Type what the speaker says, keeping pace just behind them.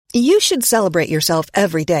You should celebrate yourself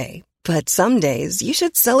every day, but some days you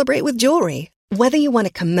should celebrate with jewelry. Whether you want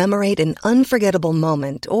to commemorate an unforgettable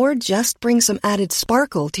moment or just bring some added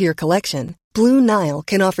sparkle to your collection, Blue Nile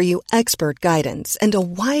can offer you expert guidance and a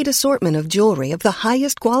wide assortment of jewelry of the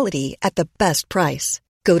highest quality at the best price.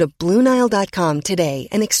 Go to BlueNile.com today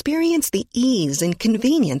and experience the ease and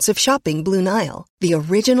convenience of shopping Blue Nile, the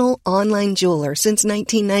original online jeweler since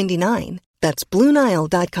 1999. That's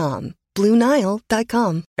BlueNile.com.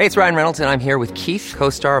 BlueNile.com. Hey, it's Ryan Reynolds, and I'm here with Keith,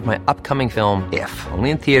 co-star of my upcoming film, If, only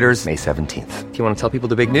in theaters May 17th. Do you want to tell people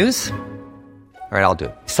the big news? All right, I'll do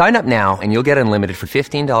it. Sign up now and you'll get unlimited for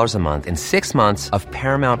 $15 a month and 6 months of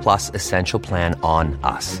Paramount Plus Essential Plan on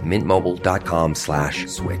us.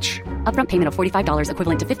 MintMobile.com/switch. Upfront payment of $45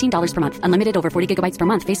 equivalent to $15 per month. Unlimited over 40 gigabytes per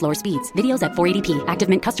month. Face lower speeds. Videos at 480p. Active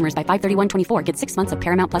Mint customers by 531.24 get 6 months of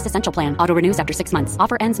Paramount Plus Essential Plan. Auto renews after 6 months.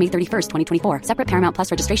 Offer ends May 31st, 2024. Separate Paramount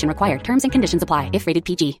Plus registration required. Terms and conditions apply if rated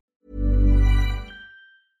PG.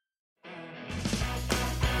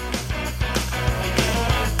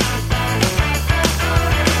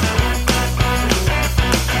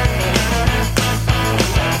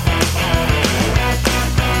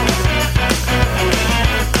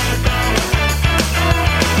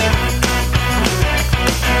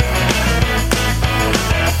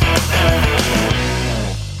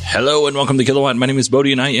 Hello and welcome to Kilowatt. My name is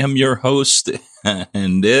Bodie and I am your host.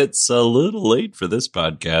 And it's a little late for this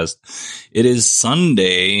podcast. It is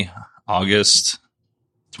Sunday, August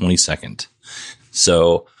 22nd.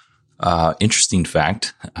 So, interesting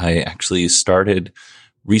fact. I actually started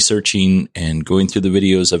researching and going through the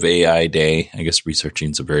videos of AI Day. I guess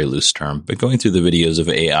researching is a very loose term, but going through the videos of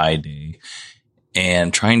AI Day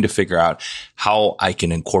and trying to figure out how I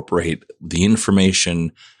can incorporate the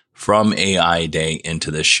information from AI Day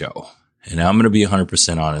into this show. And I'm going to be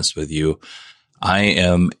 100% honest with you. I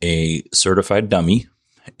am a certified dummy,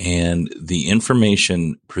 and the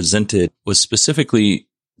information presented was specifically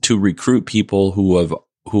to recruit people who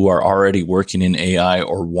are already working in AI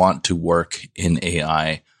or want to work in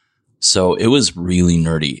AI. So it was really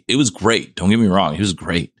nerdy. It was great. Don't get me wrong. It was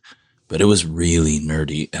great, but it was really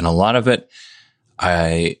nerdy. And a lot of it,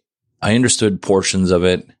 I understood portions of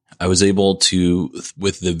it. I was able to,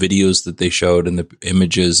 with the videos that they showed and the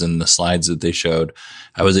images and the slides that they showed,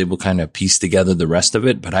 I was able to kind of piece together the rest of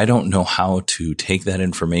it, but I don't know how to take that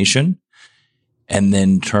information and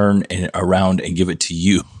then turn it around and give it to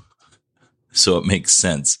you so it makes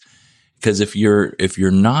sense. Because if you're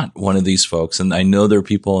not one of these folks, and I know there are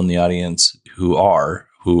people in the audience who are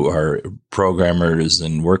programmers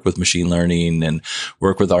and work with machine learning and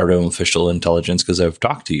work with artificial intelligence, because I've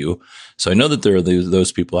talked to you. So I know that there are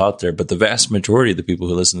those people out there, but the vast majority of the people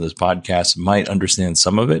who listen to this podcast might understand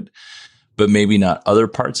some of it, but maybe not other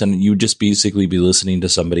parts. And you just basically be listening to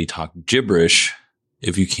somebody talk gibberish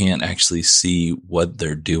if you can't actually see what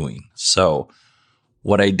they're doing. So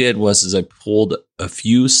what I did was I pulled a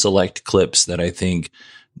few select clips that I think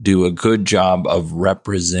do a good job of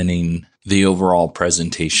representing the overall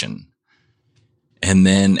presentation. And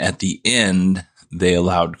then at the end, they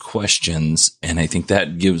allowed questions. And I think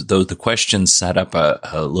that gives the questions set up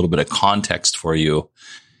a little bit of context for you.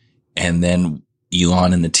 And then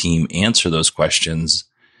Elon and the team answer those questions.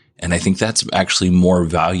 And I think that's actually more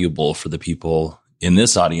valuable for the people in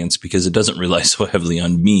this audience because it doesn't rely so heavily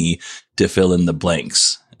on me to fill in the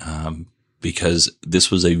blanks. Because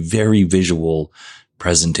this was a very visual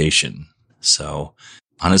presentation. So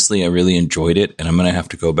honestly, I really enjoyed it, and I'm going to have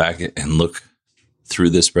to go back and look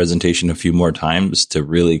through this presentation a few more times to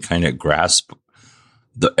really kind of grasp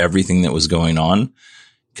everything that was going on,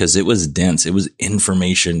 because it was dense. It was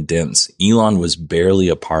information dense. Elon was barely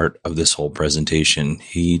a part of this whole presentation.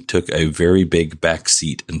 He took a very big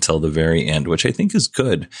backseat until the very end, which I think is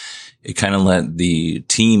good. It kind of let the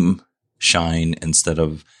team shine instead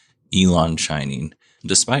of Elon shining.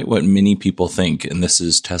 Despite what many people think, and this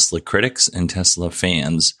is Tesla critics and Tesla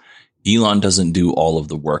fans, Elon doesn't do all of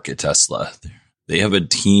the work at Tesla. They have a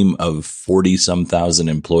team of 40-some thousand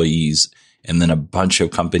employees and then a bunch of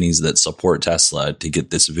companies that support Tesla to get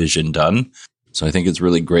this vision done. So I think it's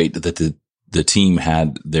really great that the team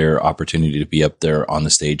had their opportunity to be up there on the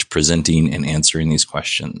stage presenting and answering these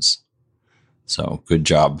questions. So good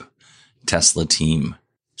job, Tesla team.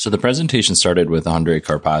 So the presentation started with Andrej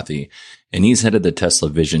Karpathy, and he's head of the Tesla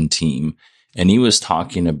Vision team. And he was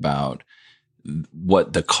talking about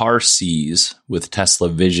what the car sees with Tesla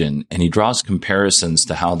Vision. And he draws comparisons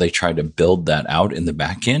to how they try to build that out in the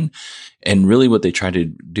back end. And really what they tried to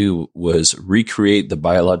do was recreate the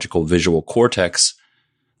biological visual cortex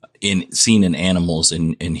seen in animals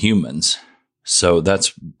and in humans. So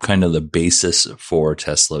that's kind of the basis for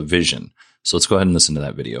Tesla Vision. So let's go ahead and listen to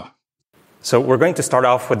that video. So we're going to start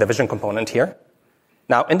off with the vision component here.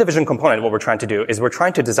 Now, in the vision component, what we're trying to do is we're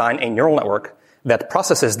trying to design a neural network that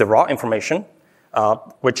processes the raw information,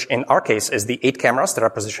 which in our case is the 8 cameras that are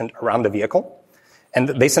positioned around the vehicle. And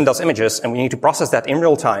they send us images, and we need to process that in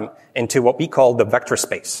real time into what we call the vector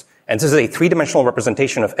space. And this is a 3-dimensional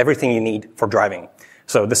representation of everything you need for driving.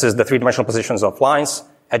 So this is the 3-dimensional positions of lines,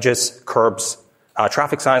 edges, curbs,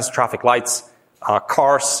 traffic signs, traffic lights,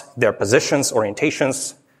 cars, their positions,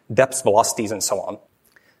 orientations, depths, velocities, and so on.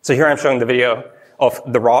 So here I'm showing the video of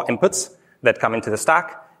the raw inputs that come into the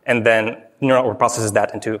stack, and then neural network processes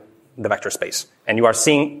that into the vector space. And you are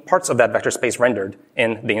seeing parts of that vector space rendered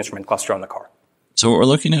in the instrument cluster on the car. So what we're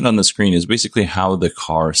looking at on the screen is basically how the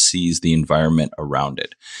car sees the environment around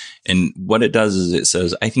it. And what it does is it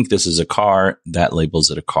says, I think this is a car, that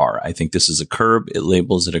labels it a car. I think this is a curb, it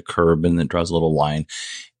labels it a curb, and then draws a little line.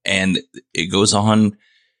 And it goes on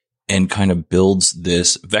and kind of builds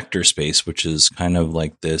this vector space, which is kind of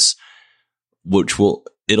like this,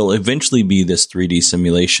 it'll eventually be this 3D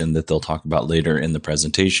simulation that they'll talk about later in the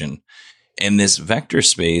presentation. And this vector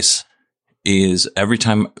space is every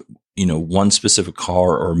time, one specific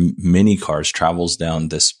car or many cars travels down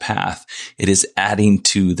this path, it is adding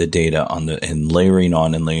to the data and layering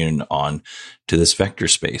on to this vector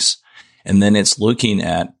space. And then it's looking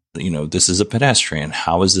at, this is a pedestrian.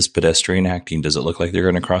 How is this pedestrian acting? Does it look like they're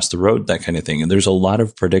going to cross the road? That kind of thing. And there's a lot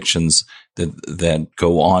of predictions that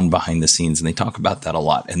go on behind the scenes, and they talk about that a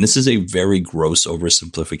lot. And this is a very gross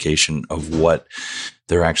oversimplification of what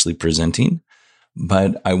they're actually presenting.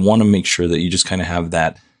 But I want to make sure that you just kind of have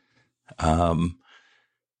that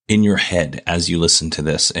in your head as you listen to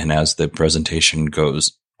this and as the presentation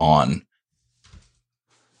goes on.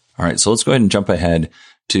 All right, so let's go ahead and jump ahead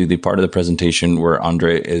to the part of the presentation where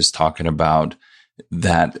Andre is talking about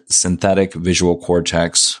that synthetic visual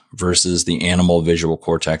cortex versus the animal visual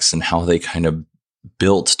cortex and how they kind of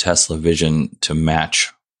built Tesla Vision to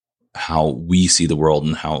match how we see the world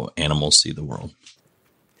and how animals see the world.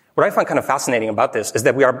 What I find kind of fascinating about this is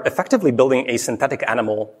that we are effectively building a synthetic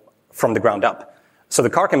animal from the ground up. So the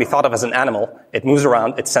car can be thought of as an animal. It moves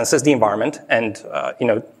around, it senses the environment, and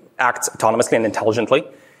acts autonomously and intelligently.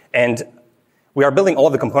 And we are building all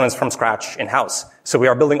of the components from scratch in-house. So we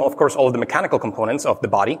are building, of course, all of the mechanical components of the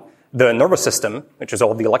body, the nervous system, which is all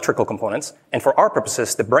of the electrical components, and for our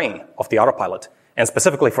purposes, the brain of the autopilot. And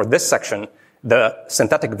specifically for this section, the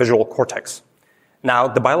synthetic visual cortex. Now,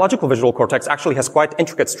 the biological visual cortex actually has quite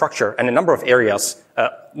intricate structure and a number of areas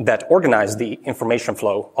that organize the information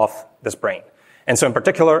flow of this brain. And so in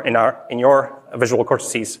particular, in your visual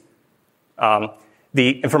cortices,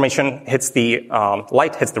 the information hits the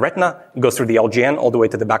light, hits the retina, goes through the LGN all the way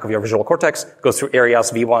to the back of your visual cortex, goes through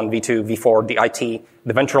areas V1, V2, V4, the IT,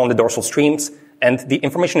 the ventral and the dorsal streams, and the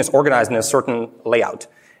information is organized in a certain layout.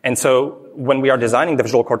 And so when we are designing the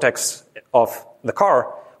visual cortex of the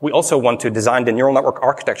car, we also want to design the neural network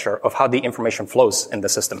architecture of how the information flows in the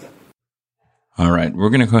system. All right. We're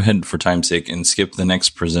going to go ahead for time's sake and skip the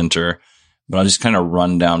next presenter, but I'll just kind of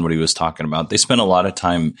run down what he was talking about. They spent a lot of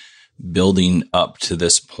time building up to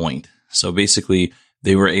this point. So basically,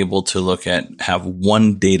 they were able to have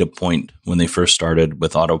one data point when they first started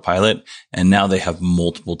with autopilot, and now they have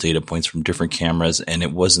multiple data points from different cameras. And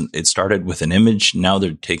it started with an image. Now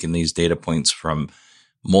they're taking these data points from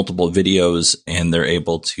multiple videos, and they're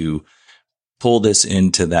able to pull this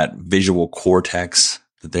into that visual cortex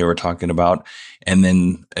that they were talking about. And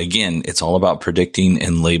then again, it's all about predicting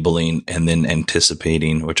and labeling and then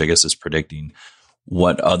anticipating, which I guess is predicting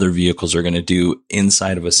what other vehicles are going to do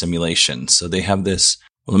inside of a simulation. So they have this.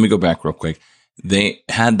 Well, let me go back real quick. They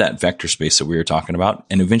had that vector space that we were talking about,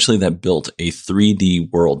 and eventually that built a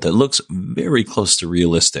 3D world that looks very close to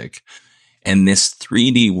realistic. And this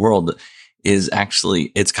 3D world is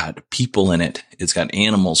actually, it's got people in it. It's got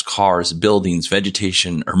animals, cars, buildings,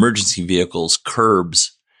 vegetation, emergency vehicles,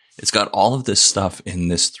 curbs. It's got all of this stuff in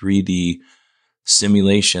this 3D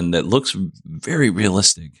simulation that looks very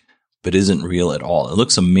realistic, but isn't real at all. It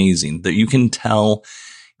looks amazing that you can tell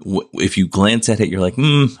if you glance at it, you're like,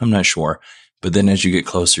 I'm not sure. But then as you get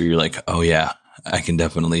closer, you're like, oh yeah, I can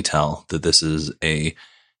definitely tell that this is a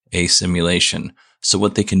simulation. So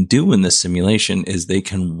what they can do in this simulation is they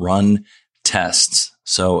can run tests.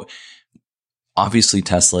 So obviously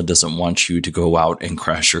Tesla doesn't want you to go out and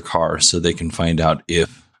crash your car, so they can find out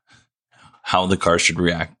how the car should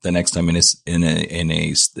react the next time in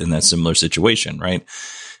that similar situation, right?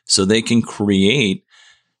 So they can create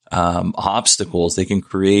obstacles. They can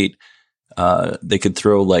create. They could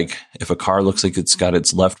throw, like, if a car looks like it's got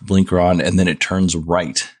its left blinker on and then it turns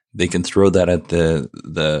right, they can throw that at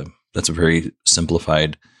the. That's a very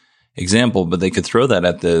simplified example, but they could throw that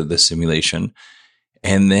at the simulation.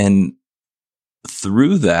 And then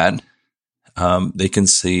through that, they can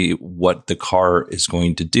see what the car is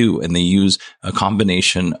going to do. And they use a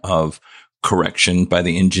combination of correction by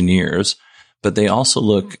the engineers, but they also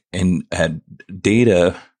look at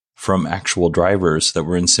data from actual drivers that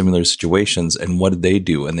were in similar situations and what did they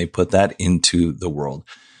do? And they put that into the world.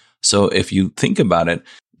 So if you think about it,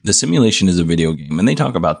 the simulation is a video game, and they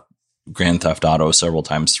talk about Grand Theft Auto several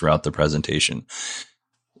times throughout the presentation.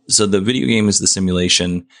 So the video game is the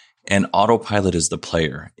simulation, and Autopilot is the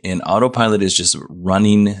player. And Autopilot is just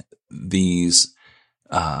running these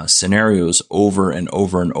scenarios over and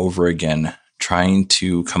over and over again, trying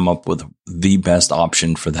to come up with the best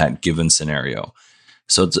option for that given scenario.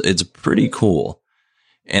 So it's pretty cool.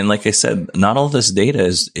 And like I said, not all this data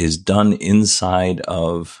is done inside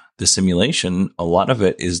of the simulation. A lot of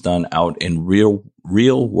it is done out in real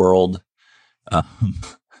world.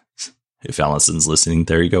 If Allison's listening,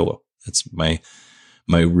 there you go. That's my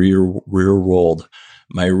real world.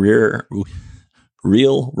 I'm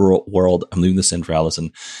leaving this in for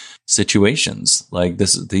Allison. Situations like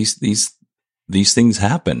this, these things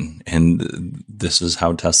happen, and this is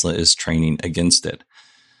how Tesla is training against it.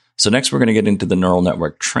 So next, we're going to get into the neural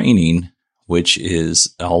network training, which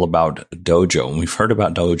is all about Dojo. And we've heard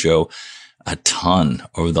about Dojo a ton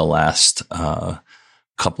over the last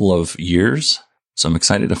couple of years. So I'm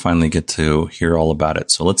excited to finally get to hear all about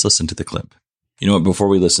it. So let's listen to the clip. You know what? Before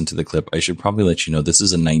we listen to the clip, I should probably let you know this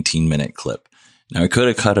is a 19-minute clip. Now, I could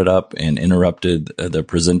have cut it up and interrupted the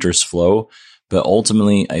presenter's flow, but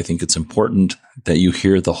ultimately, I think it's important that you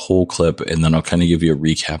hear the whole clip, and then I'll kind of give you a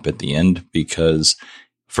recap at the end because,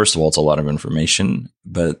 first of all, it's a lot of information.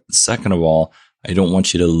 But second of all, I don't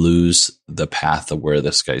want you to lose the path of where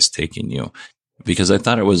this guy's taking you, because I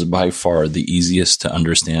thought it was by far the easiest to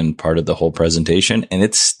understand part of the whole presentation, and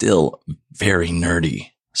it's still very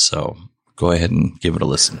nerdy. So go ahead and give it a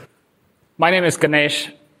listen. My name is Ganesh,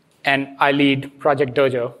 and I lead Project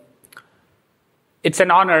Dojo. It's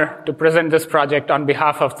an honor to present this project on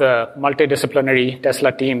behalf of the multidisciplinary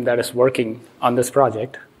Tesla team that is working on this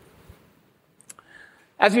project.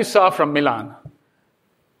 As you saw from Milan,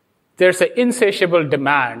 there's an insatiable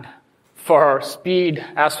demand for speed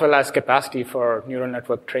as well as capacity for neural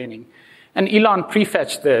network training. And Elon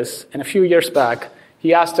prefetched this, and a few years back,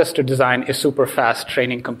 he asked us to design a super fast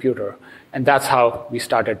training computer, and that's how we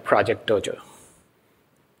started Project Dojo.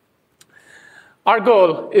 Our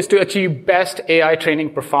goal is to achieve best AI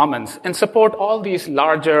training performance and support all these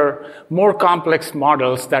larger, more complex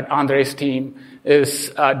models that Andre's team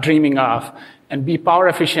is dreaming of, and be power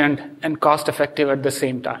efficient and cost effective at the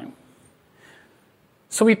same time.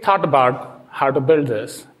 So we thought about how to build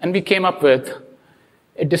this, and we came up with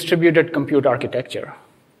a distributed compute architecture.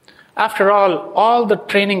 After all the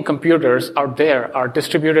training computers out there are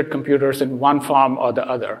distributed computers in one form or the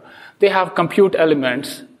other. They have compute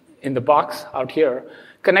elements in the box out here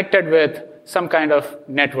connected with some kind of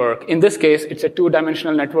network. In this case, it's a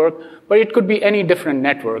two-dimensional network, but it could be any different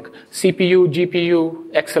network. CPU,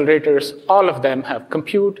 GPU, accelerators, all of them have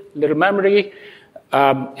compute, little memory,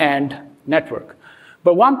 and network.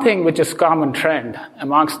 But one thing which is common trend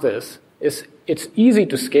amongst this is it's easy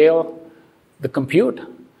to scale the compute.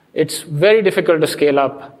 It's very difficult to scale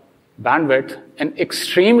up bandwidth and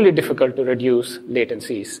extremely difficult to reduce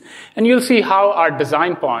latencies. And you'll see how our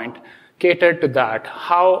design point catered to that,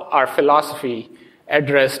 how our philosophy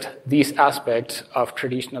addressed these aspects of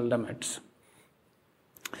traditional limits.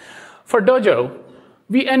 For Dojo,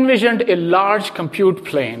 we envisioned a large compute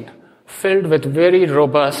plane filled with very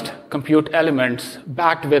robust compute elements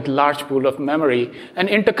backed with large pool of memory and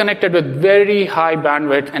interconnected with very high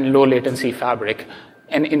bandwidth and low latency fabric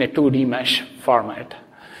and in a 2D mesh format.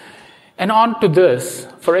 And on to this,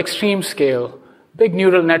 for extreme scale, big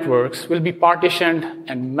neural networks will be partitioned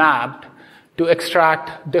and mapped to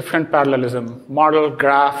extract different parallelism, model,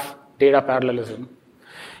 graph, data parallelism.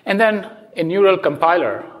 And then a neural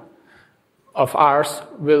compiler of ours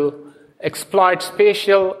will exploit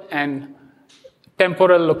spatial and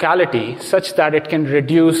temporal locality such that it can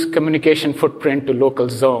reduce communication footprint to local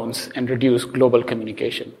zones and reduce global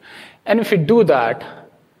communication. And if we do that,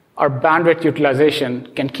 our bandwidth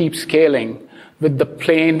utilization can keep scaling with the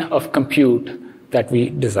plane of compute that we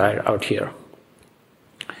desire out here.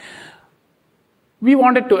 We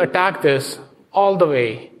wanted to attack this all the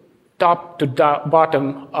way, top to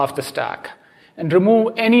bottom of the stack, and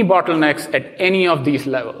remove any bottlenecks at any of these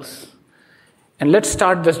levels. And let's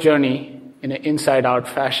start this journey in an inside-out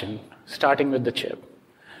fashion, starting with the chip.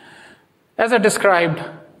 As I described,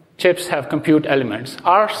 chips have compute elements.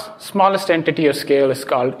 Our smallest entity of scale is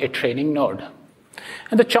called a training node.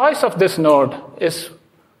 And the choice of this node is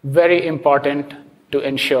very important to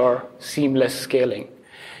ensure seamless scaling.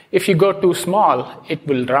 If you go too small, it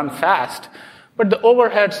will run fast, but the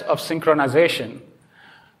overheads of synchronization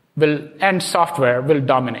and software will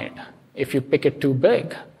dominate. If you pick it too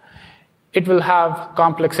big, it will have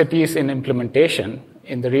complexities in implementation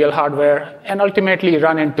in the real hardware and ultimately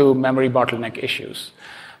run into memory bottleneck issues.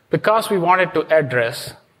 Because we wanted to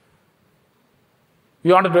address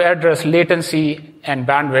latency and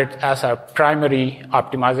bandwidth as our primary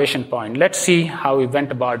optimization point. Let's see how we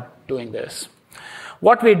went about doing this.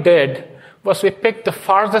 What we did was we picked the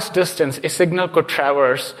farthest distance a signal could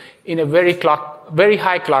traverse in a very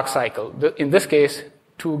high clock cycle, in this case,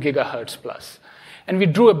 2 gigahertz plus. And we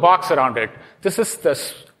drew a box around it. This is the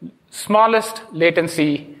smallest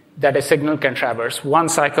latency that a signal can traverse, one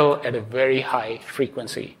cycle at a very high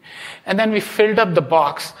frequency. And then we filled up the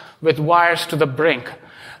box with wires to the brink.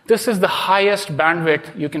 This is the highest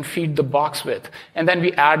bandwidth you can feed the box with. And then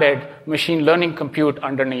we added machine learning compute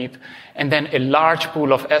underneath, and then a large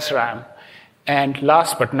pool of SRAM. And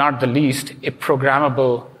last but not the least, a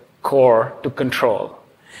programmable core to control.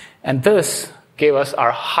 And this gave us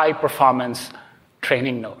our high-performance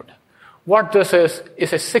training node. What this is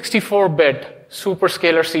a 64-bit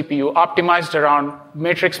superscalar CPU optimized around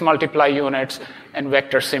matrix multiply units and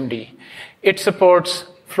vector SIMD. It supports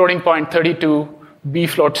floating point 32,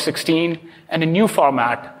 bfloat 16, and a new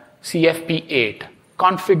format, CFP8,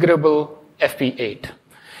 configurable FP8.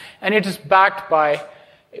 And it is backed by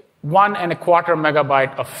 1.25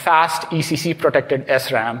 megabyte of fast ECC-protected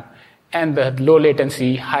SRAM and the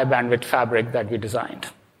low-latency, high-bandwidth fabric that we designed.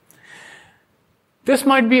 This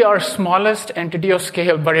might be our smallest entity of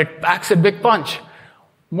scale, but it packs a big punch.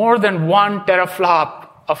 More than 1 teraflop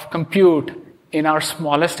of compute in our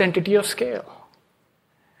smallest entity of scale.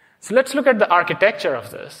 So let's look at the architecture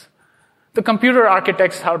of this. The computer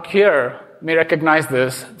architects out here may recognize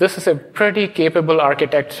this. This is a pretty capable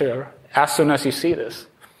architecture as soon as you see this.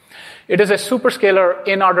 It is a superscalar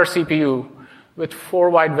in-order CPU with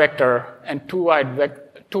 4-wide vector and 4-wide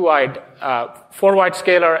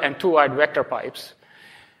scalar and 2-wide vector pipes.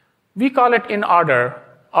 We call it in order,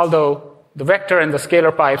 although the vector and the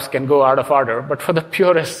scalar pipes can go out of order, but for the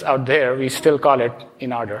purists out there, we still call it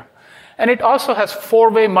in order. And it also has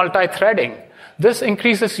 4-way multi-threading. This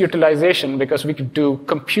increases utilization because we could do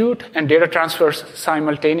compute and data transfers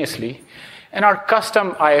simultaneously. And our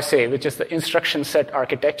custom ISA, which is the instruction set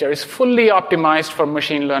architecture, is fully optimized for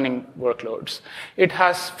machine learning workloads. It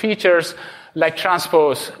has features like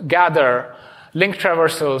transpose, gather, link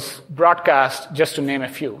traversals, broadcast, just to name a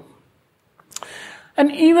few.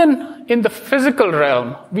 And even in the physical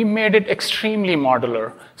realm, we made it extremely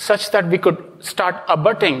modular, such that we could start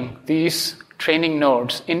abutting these training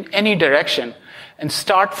nodes in any direction and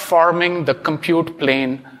start forming the compute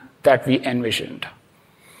plane that we envisioned.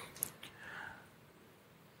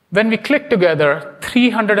 When we click together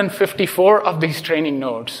 354 of these training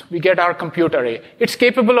nodes, we get our compute array. It's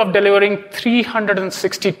capable of delivering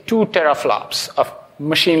 362 teraflops of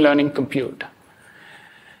machine learning compute.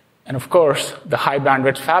 And of course, the high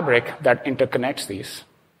bandwidth fabric that interconnects these.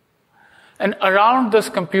 And around this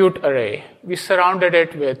compute array, we surrounded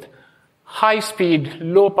it with high-speed,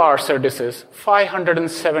 low-power SerDeses,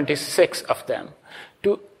 576 of them,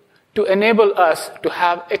 to enable us to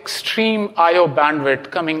have extreme I/O bandwidth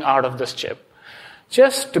coming out of this chip.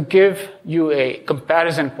 Just to give you a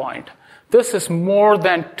comparison point, this is more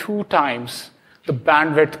than 2 times the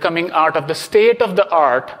bandwidth coming out of the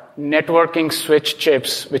state-of-the-art networking switch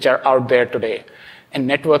chips which are out there today. And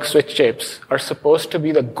network switch chips are supposed to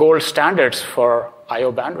be the gold standards for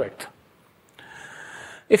I/O bandwidth.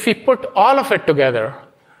 If we put all of it together,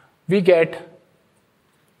 we get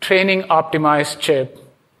training optimized chip,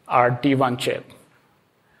 our D1 chip.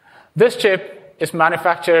 This chip is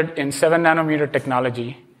manufactured in 7 nanometer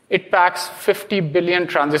technology. It packs 50 billion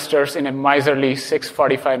transistors in a miserly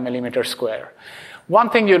 645 millimeter square. One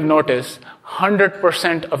thing you'll notice,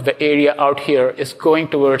 100% of the area out here is going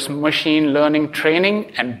towards machine learning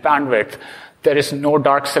training and bandwidth. There is no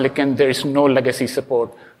dark silicon, there is no legacy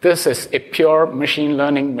support. This is a pure machine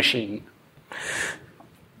learning machine.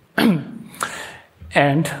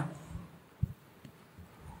 And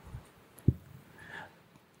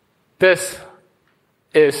this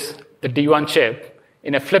is the D1 chip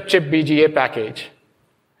in a flip chip BGA package.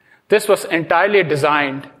 This was entirely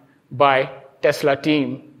designed by Tesla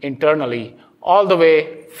team internally, all the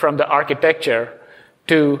way from the architecture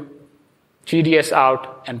to GDS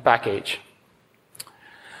out and package.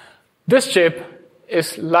 This chip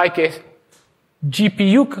is like a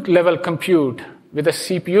GPU level compute with a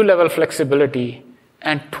CPU level flexibility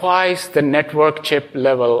and twice the network chip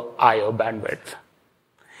level I/O bandwidth.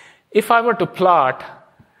 If I were to plot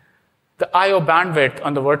the I/O bandwidth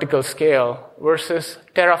on the vertical scale versus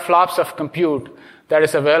teraflops of compute that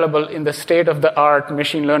is available in the state-of-the-art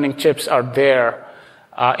machine learning chips out there,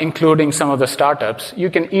 including some of the startups, you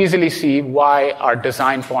can easily see why our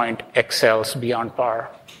design point excels beyond par.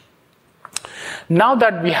 Now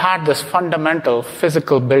that we had this fundamental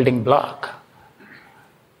physical building block,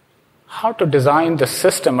 how to design the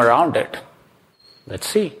system around it? Let's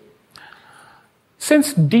see.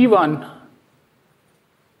 Since D1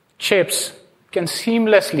 chips can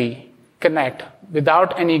seamlessly connect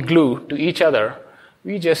without any glue to each other,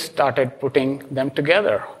 we just started putting them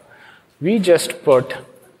together. We just put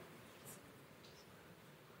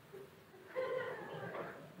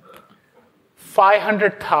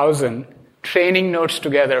 500,000 training nodes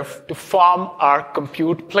together to form our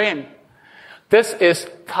compute plane. This is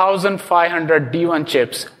 1,500 D1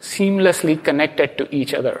 chips seamlessly connected to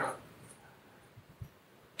each other.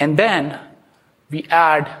 And then we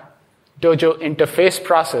add Dojo interface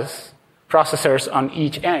processors on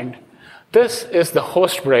each end. This is the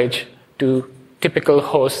host bridge to typical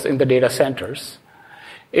hosts in the data centers.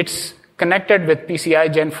 It's connected with PCI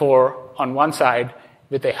Gen 4 on one side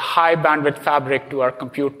with a high bandwidth fabric to our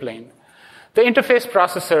compute plane. The interface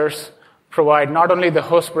processors provide not only the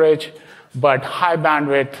host bridge, but high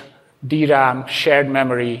bandwidth DRAM shared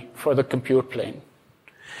memory for the compute plane.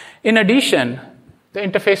 In addition, the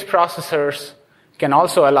interface processors can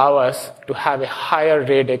also allow us to have a higher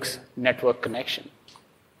radix network connection.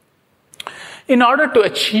 In order to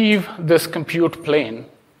achieve this compute plane,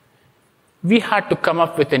 we had to come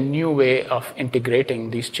up with a new way of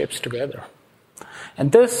integrating these chips together.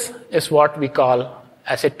 And this is what we call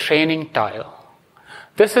as a training tile.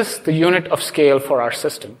 This is the unit of scale for our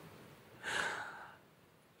system.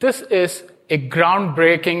 This is a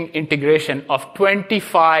groundbreaking integration of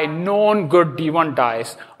 25 known good D1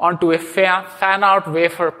 dies onto a fan-out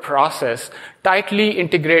wafer process, tightly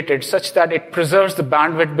integrated such that it preserves the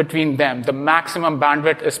bandwidth between them. The maximum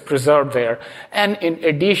bandwidth is preserved there. And in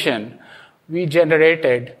addition, we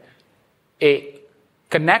generated a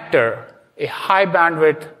connector, a high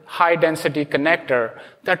bandwidth, high density connector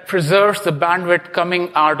that preserves the bandwidth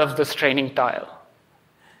coming out of this training tile.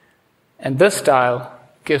 And this tile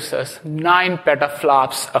gives us 9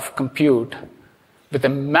 petaflops of compute with a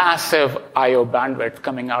massive I/O bandwidth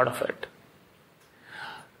coming out of it.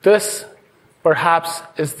 This perhaps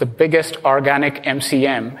is the biggest organic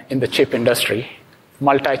MCM in the chip industry,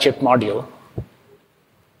 multi-chip module.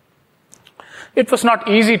 It was not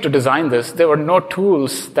easy to design this. There were no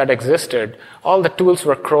tools that existed. All the tools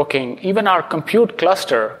were croaking. Even our compute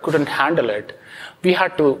cluster couldn't handle it.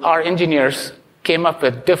 Our engineers came up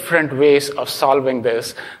with different ways of solving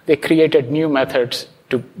this. They created new methods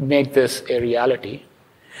to make this a reality.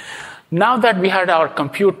 Now that we had our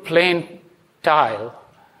compute plane tile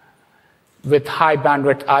with high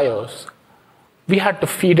bandwidth IOs, we had to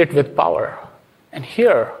feed it with power. And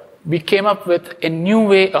here, we came up with a new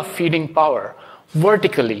way of feeding power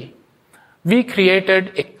vertically. We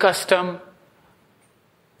created a custom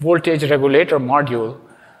voltage regulator module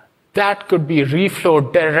that could be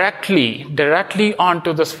reflowed directly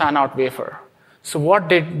onto this fan-out wafer. So what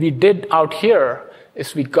we did out here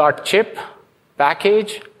is we got chip,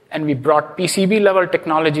 package, and we brought PCB-level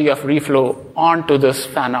technology of reflow onto this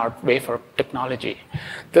fan-out wafer technology.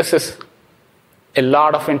 This is a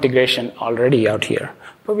lot of integration already out here.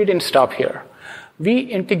 But we didn't stop here. We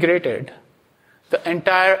integrated the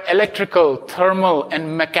entire electrical, thermal,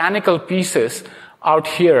 and mechanical pieces out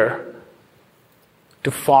here to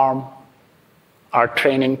form our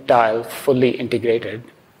training tile fully integrated,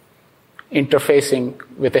 interfacing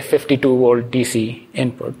with a 52-volt DC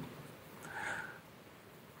input.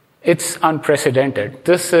 It's unprecedented.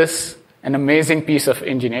 This is an amazing piece of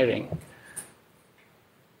engineering.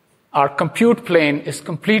 Our compute plane is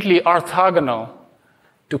completely orthogonal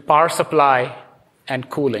to power supply and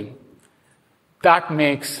cooling. That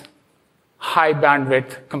makes high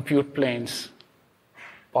bandwidth compute planes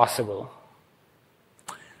possible.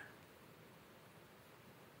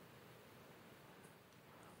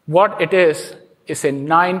 What it is a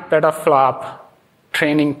 9 petaflop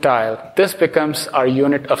training tile. This becomes our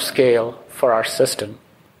unit of scale for our system.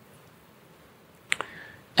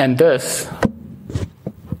 And this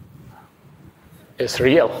is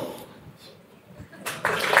real.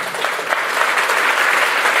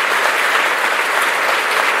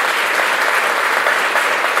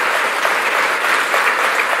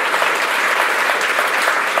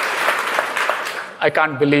 I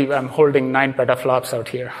can't believe I'm holding 9 petaflops out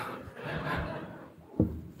here.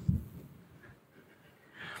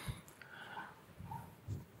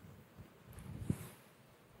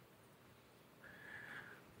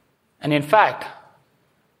 And in fact,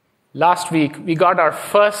 last week, we got our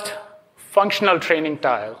first functional training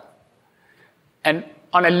tile. And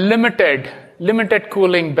on a limited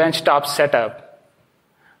cooling benchtop setup,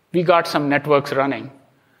 we got some networks running.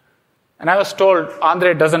 And I was told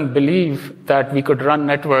Andre doesn't believe that we could run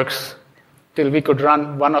networks till we could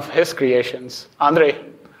run one of his creations. Andre,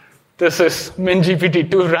 this is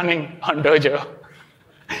MinGPT-2 running on Dojo.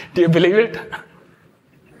 Do you believe it?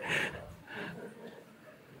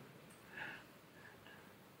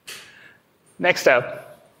 Next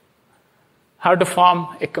up, how to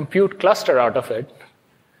form a compute cluster out of it.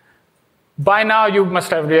 By now, you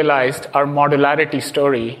must have realized our modularity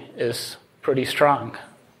story is pretty strong.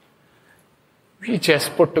 We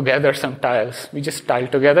just put together some tiles. We just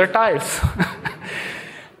tiled together tiles.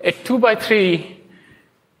 A 2x3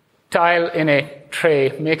 tile in a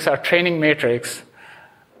tray makes our training matrix,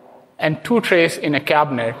 and 2 trays in a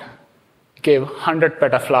cabinet give 100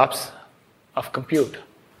 petaflops of compute.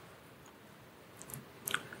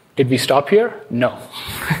 Did we stop here? No.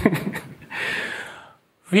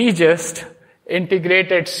 We just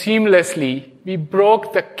integrated seamlessly. We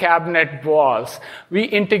broke the cabinet walls. We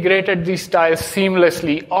integrated these tiles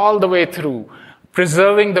seamlessly all the way through,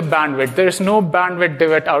 preserving the bandwidth. There's no bandwidth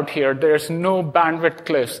divot out here. There's no bandwidth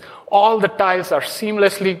cliffs. All the tiles are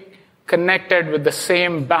seamlessly connected with the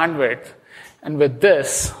same bandwidth. And with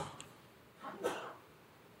this,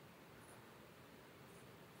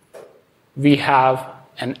 we have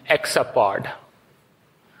an exapod.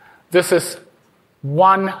 This is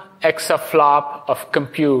 1 exaflop of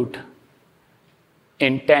compute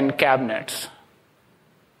in 10 cabinets.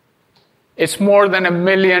 It's more than 1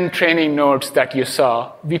 million training nodes that you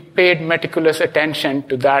saw. We paid meticulous attention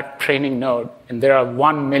to that training node, and there are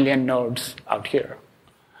 1 million nodes out here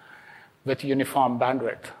with uniform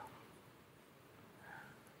bandwidth.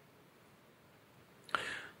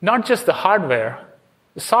 Not just the hardware,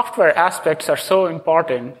 the software aspects are so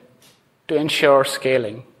important to ensure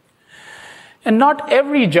scaling. And not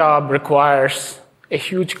every job requires a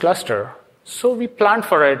huge cluster, so we planned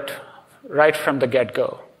for it right from the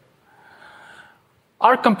get-go.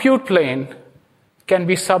 Our compute plane can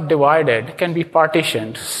be subdivided, can be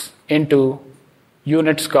partitioned into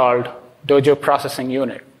units called Dojo Processing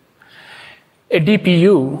Unit. A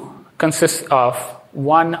DPU consists of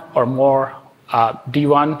 1 or more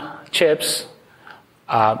D1 chips.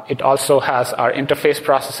 It also has our interface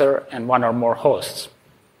processor and 1 or more hosts.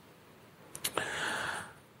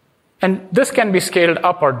 And this can be scaled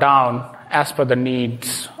up or down as per the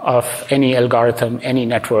needs of any algorithm, any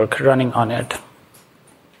network running on it.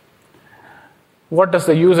 What does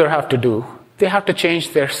the user have to do? They have to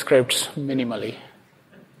change their scripts minimally.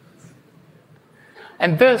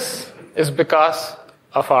 And this is because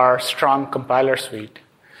of our strong compiler suite.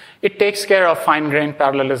 It takes care of fine-grained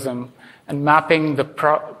parallelism and mapping the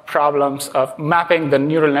problems of mapping the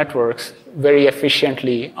neural networks very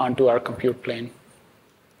efficiently onto our compute plane.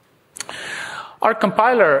 Our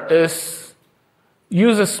compiler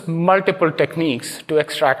uses multiple techniques to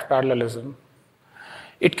extract parallelism.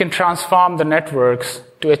 It can transform the networks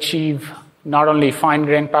to achieve not only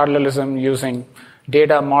fine-grained parallelism using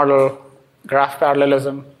data model graph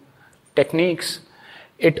parallelism techniques,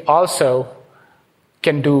 it also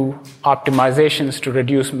can do optimizations to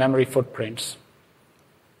reduce memory footprints.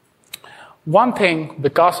 One thing,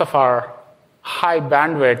 because of our high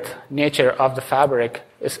bandwidth nature of the fabric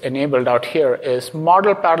is enabled out here, is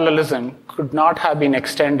model parallelism could not have been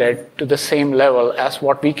extended to the same level as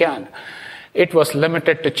what we can. It was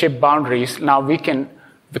limited to chip boundaries. Now we can,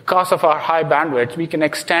 because of our high bandwidth, we can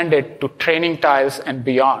extend it to training tiles and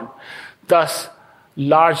beyond. Thus,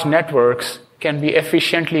 large networks can be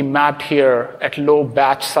efficiently mapped here at low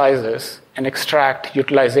batch sizes and extract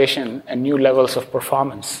utilization and new levels of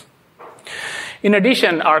performance. In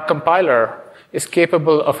addition, our compiler is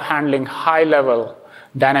capable of handling high-level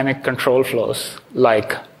dynamic control flows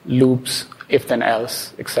like loops, if then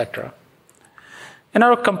else, etc. And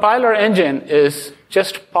our compiler engine is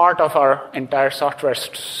just part of our entire software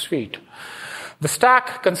suite. The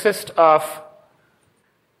stack consists of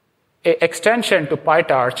an extension to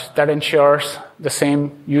PyTorch that ensures the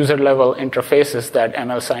same user-level interfaces that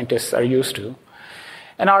ML scientists are used to.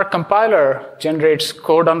 And our compiler generates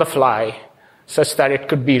code on the fly such that it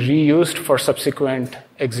could be reused for subsequent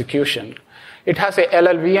execution. It has a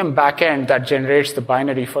LLVM backend that generates the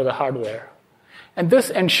binary for the hardware. And this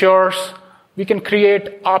ensures we can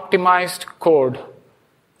create optimized code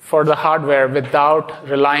for the hardware without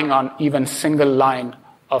relying on even single line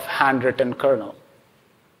of handwritten kernel.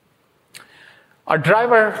 Our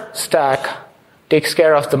driver stack takes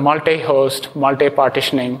care of the multi-host,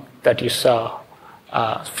 multi-partitioning that you saw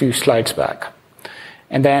a few slides back.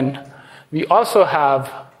 And then we also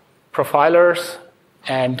have profilers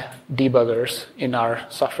and debuggers in our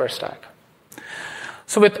software stack.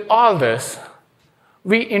 So with all this,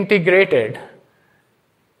 we integrated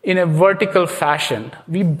in a vertical fashion.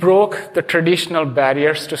 We broke the traditional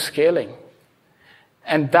barriers to scaling.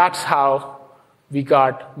 And that's how we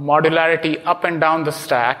got modularity up and down the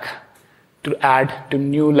stack to add to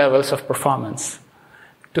new levels of performance.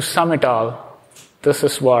 To sum it all, this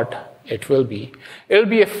is what it will be. It will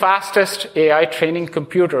be a fastest AI training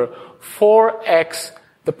computer, 4x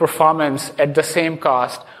the performance at the same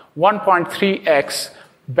cost, 1.3x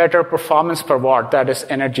better performance per watt, that is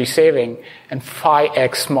energy saving, and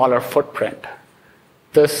 5x smaller footprint.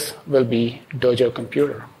 This will be Dojo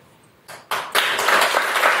Computer.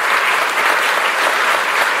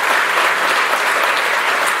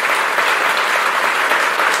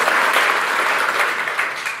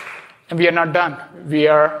 And we are not done. We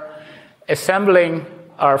are assembling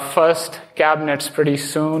our first cabinets pretty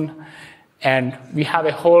soon, and we have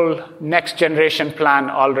a whole next generation plan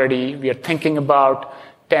already. We are thinking about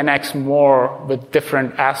 10x more with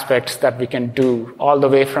different aspects that we can do, all the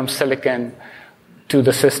way from silicon to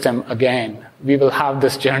the system again. We will have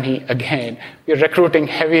this journey again. We're recruiting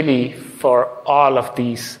heavily for all of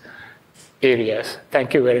these areas.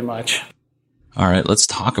 Thank you very much. All right, let's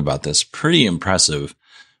talk about this. Pretty impressive.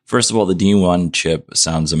 First of all, the D1 chip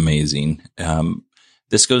sounds amazing.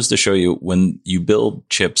 This goes to show you when you build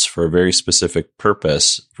chips for a very specific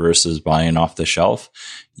purpose versus buying off the shelf,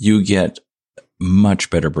 you get much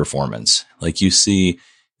better performance. Like you see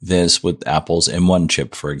this with Apple's M1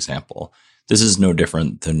 chip, for example. This is no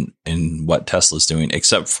different than in what Tesla's doing,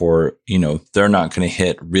 except for, they're not going to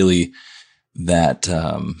hit really that,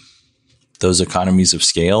 those economies of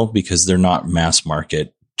scale because they're not mass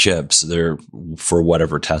market chips. They're for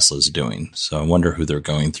whatever Tesla's doing. So I wonder who they're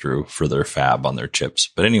going through for their fab on their chips.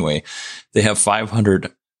 But anyway, they have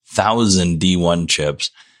 500,000 D1 chips,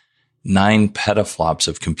 9 petaflops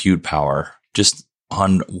of compute power just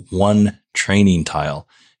on one training tile.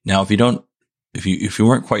 Now, if you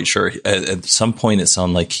weren't quite sure, at some point it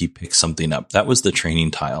sounded like he picked something up. That was the training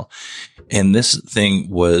tile. And this thing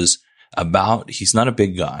was he's not a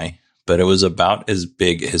big guy, but it was about as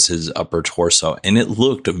big as his upper torso. And it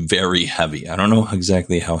looked very heavy. I don't know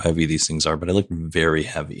exactly how heavy these things are, but it looked very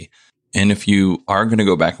heavy. And if you are going to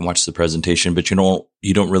go back and watch the presentation, but you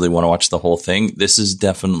don't really want to watch the whole thing, this is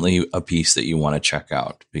definitely a piece that you want to check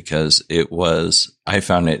out because I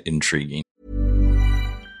found it intriguing.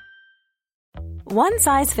 One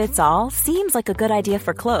size fits all seems like a good idea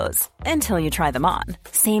for clothes until you try them on.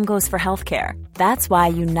 Same goes for healthcare. That's why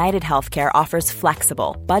United Healthcare offers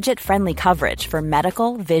flexible, budget-friendly coverage for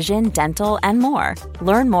medical, vision, dental, and more.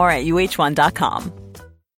 Learn more at uh1.com.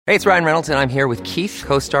 Hey, it's Ryan Reynolds, and I'm here with Keith,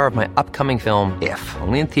 co-star of my upcoming film, If,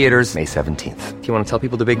 only in theaters May 17th. Do you want to tell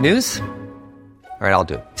people the big news? All right, I'll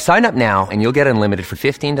do it. Sign up now and you'll get unlimited for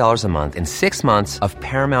 $15 a month and 6 months of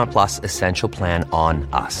Paramount Plus Essential Plan on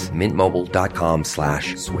us.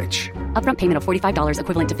 MintMobile.com/switch. Upfront payment of $45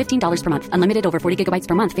 equivalent to $15 per month. Unlimited over 40 gigabytes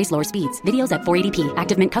per month. Face lower speeds. Videos at 480p.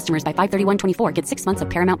 Active Mint customers by 531.24 get 6 months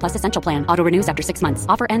of Paramount Plus Essential Plan. Auto renews after 6 months.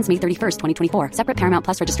 Offer ends May 31st, 2024. Separate Paramount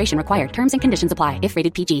Plus registration required. Terms and conditions apply if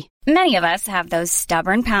rated PG. Many of us have those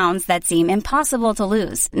stubborn pounds that seem impossible to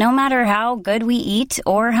lose, no matter how good we eat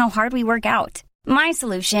or how hard we work out. My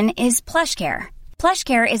solution is PlushCare.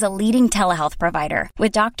 PlushCare is a leading telehealth provider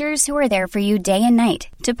with doctors who are there for you day and night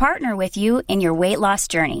to partner with you in your weight loss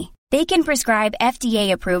journey. They can prescribe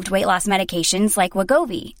FDA-approved weight loss medications like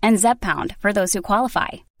Wegovy and Zepbound for those who qualify.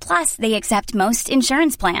 Plus, they accept most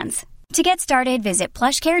insurance plans. To get started, visit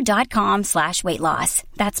plushcare.com/weightloss.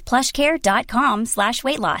 That's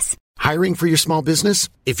plushcare.com/weightloss. Hiring for your small business?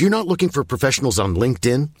 If you're not looking for professionals on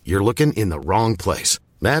LinkedIn, you're looking in the wrong place.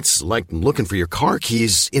 That's like looking for your car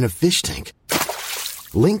keys in a fish tank.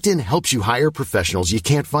 LinkedIn helps you hire professionals you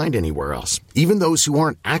can't find anywhere else, even those who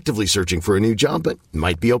aren't actively searching for a new job but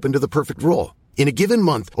might be open to the perfect role. In a given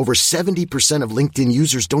month, over 70% of LinkedIn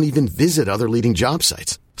users don't even visit other leading job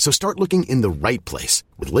sites. So start looking in the right place.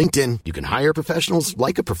 With LinkedIn, you can hire professionals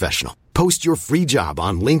like a professional. Post your free job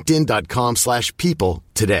on linkedin.com/people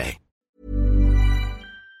today.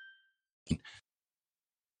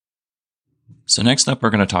 So next up,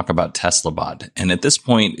 we're going to talk about TeslaBot. And at this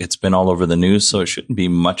point, it's been all over the news, so it shouldn't be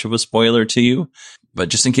much of a spoiler to you. But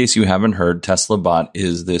just in case you haven't heard, TeslaBot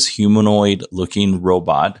is this humanoid-looking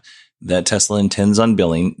robot that Tesla intends on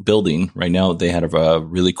building. Right now, they had a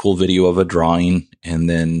really cool video of a drawing, and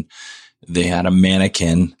then they had a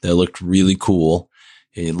mannequin that looked really cool.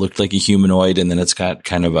 It looked like a humanoid, and then it's got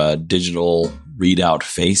kind of a digital readout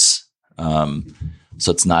face.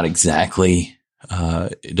 So it's not exactly,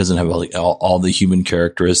 it doesn't have all the human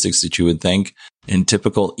characteristics that you would think. In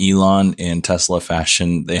typical Elon and Tesla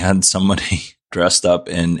fashion, they had somebody dressed up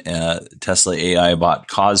in Tesla AI bot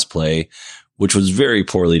cosplay, which was very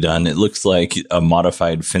poorly done. It looked like a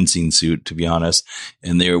modified fencing suit, to be honest.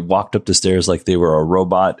 And they walked up the stairs like they were a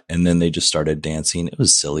robot, and then they just started dancing. It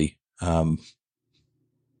was silly. Well,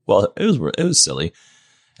 it was silly.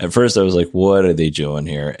 At first, I was like, what are they doing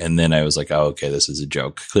here? And then I was like, oh, okay, this is a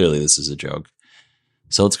joke. Clearly, this is a joke.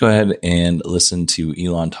 So let's go ahead and listen to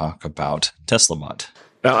Elon talk about TeslaBot.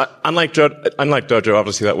 Now, unlike Dojo,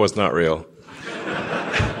 obviously that was not real.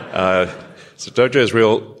 So Dojo is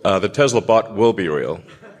real. The Tesla bot will be real.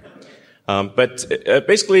 But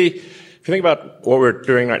basically, if you think about what we're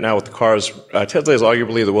doing right now with the cars, Tesla is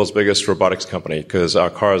arguably the world's biggest robotics company because our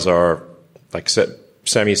cars are like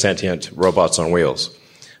semi-sentient robots on wheels.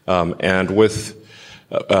 And with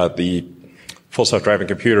the full self-driving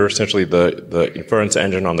computer, essentially the inference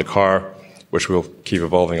engine on the car, which will keep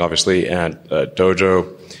evolving, obviously, and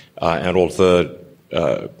Dojo, and all of the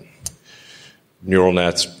neural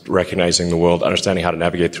nets recognizing the world, understanding how to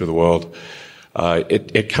navigate through the world,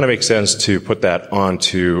 it kind of makes sense to put that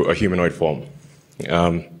onto a humanoid form.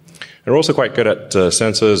 And we're also quite good at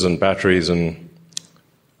sensors and batteries and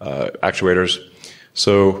actuators.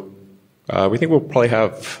 So we think we'll probably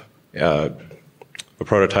have a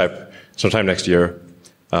prototype sometime next year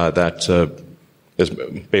that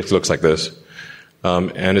basically looks like this.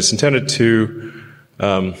 And it's intended to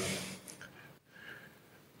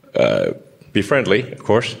be friendly, of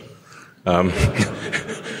course, and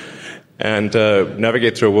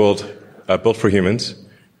navigate through a world built for humans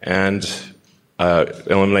and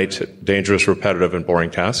eliminate dangerous, repetitive, and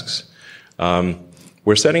boring tasks.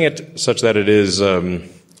 We're setting it such that it is, at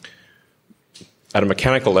a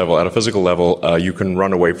mechanical level, at a physical level, you can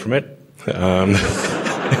run away from it.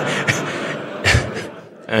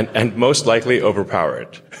 And most likely overpower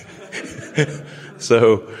it.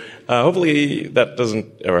 So hopefully that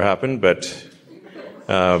doesn't ever happen, but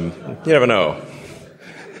you never know.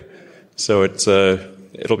 So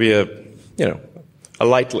it'll be a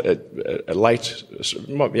light,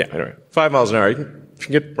 anyway, 5 miles an hour. You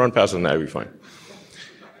can run faster than that, it'll be fine.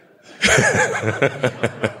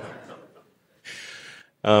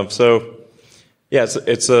 So yeah,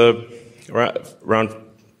 it's around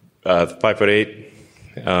 5'8".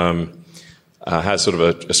 Has sort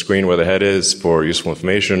of a screen where the head is for useful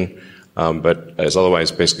information, but has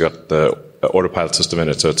otherwise basically got the autopilot system in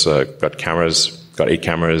it. So it's got cameras, got 8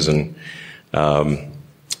 cameras, and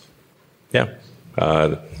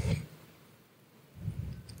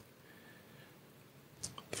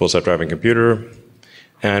full self-driving computer,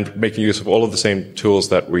 and making use of all of the same tools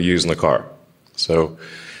that we use in the car. So,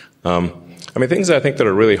 things I think that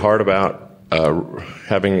are really hard about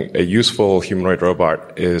having a useful humanoid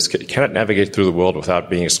robot is, can it navigate through the world without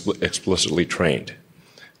being explicitly trained?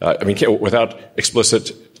 Without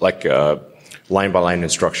explicit, line-by-line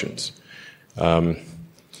instructions.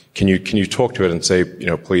 Can you talk to it and say,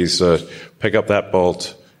 please pick up that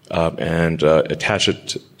bolt and attach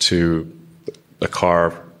it to the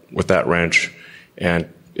car with that wrench,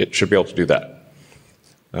 and it should be able to do that.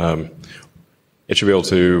 It should be able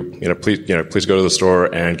to, please go to the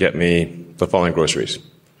store and get me the following groceries,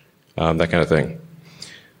 that kind of thing.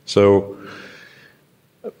 So,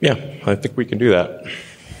 yeah, I think we can do that.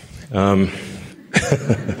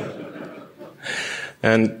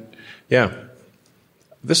 And yeah,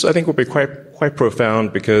 this I think will be quite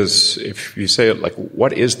profound, because if you say it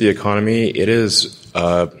what is the economy? It is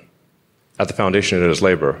at the foundation, it is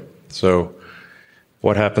labor. So,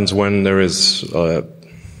 what happens when there is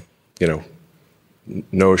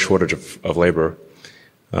no shortage of labor?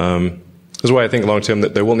 This is why I think long term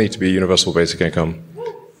that there will need to be universal basic income.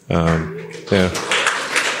 Yeah.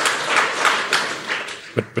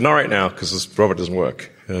 But not right now, because this robot doesn't work.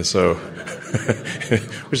 So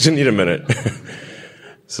we just need a minute.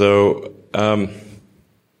 So but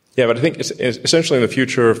I think essentially in the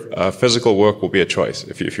future, physical work will be a choice.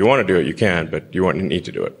 If you want to do it, you can, but you won't need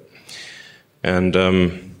to do it. And I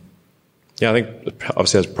think it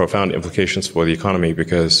obviously has profound implications for the economy,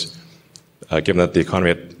 because given that the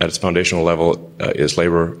economy at its foundational level is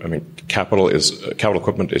labor, capital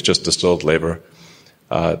equipment is just distilled labor,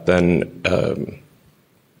 then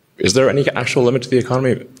is there any actual limit to the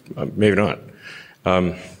economy? Maybe not.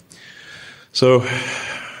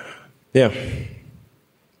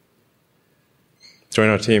 Join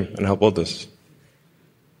our team and help build this.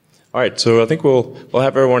 All right, so I think we'll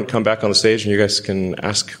have everyone come back on the stage, and you guys can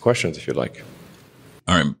ask questions if you'd like.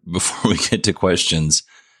 All right, before we get to questions,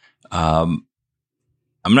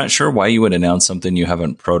 I'm not sure why you would announce something you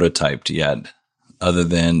haven't prototyped yet, other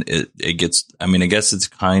than it gets, I mean, I guess it's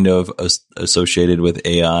kind of associated with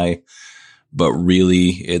AI, but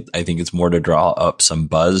really I think it's more to draw up some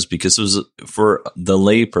buzz, because it was, for the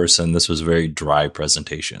layperson, this was a very dry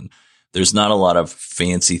presentation. There's not a lot of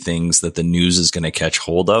fancy things that the news is going to catch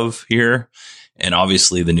hold of here. And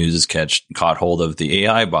obviously the news has caught hold of the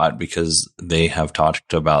AI bot, because they have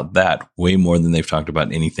talked about that way more than they've talked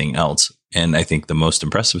about anything else. And I think the most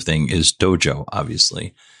impressive thing is Dojo,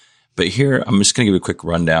 obviously. But here, I'm just going to give a quick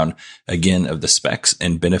rundown again of the specs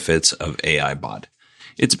and benefits of AI bot.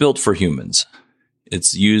 It's built for humans.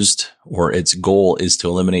 It's used, or its goal is to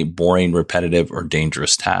eliminate boring, repetitive, or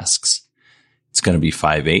dangerous tasks. It's going to be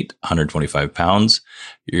 5'8", 125 pounds.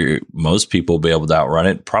 Most people will be able to outrun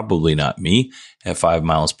it. Probably not me at 5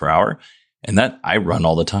 miles per hour. And that I run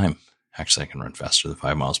all the time. Actually, I can run faster than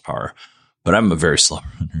 5 miles per hour, but I'm a very slow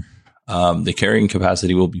runner. The carrying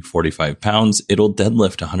capacity will be 45 pounds. It'll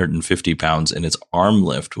deadlift 150 pounds, and its arm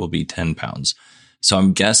lift will be 10 pounds. So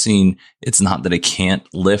I'm guessing it's not that it can't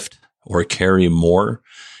lift or carry more.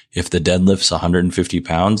 If the deadlift's 150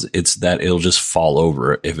 pounds, it's that it'll just fall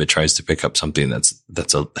over if it tries to pick up something that's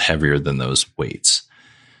heavier than those weights.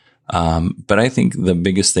 But I think the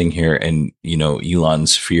biggest thing here, and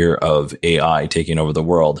Elon's fear of AI taking over the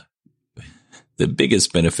world, the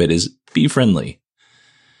biggest benefit is be friendly.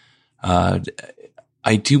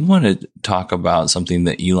 I do want to talk about something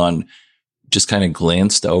that Elon just kind of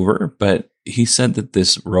glanced over, but he said that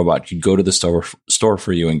this robot could go to the store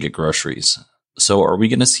for you and get groceries. So are we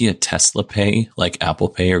going to see a Tesla Pay like Apple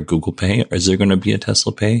Pay or Google Pay? Or is there going to be a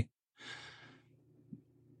Tesla Pay?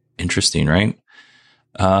 Interesting, right?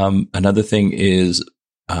 Another thing is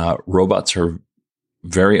robots are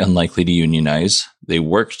very unlikely to unionize. They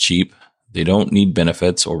work cheap. They don't need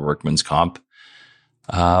benefits or workman's comp.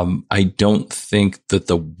 I don't think that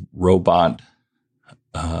the robot,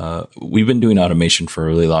 we've been doing automation for a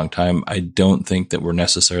really long time. I don't think that we're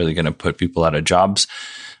necessarily going to put people out of jobs.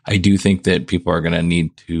 I do think that people are going to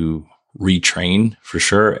need to retrain for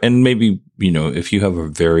sure. And maybe, if you have a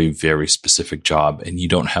very, very specific job and you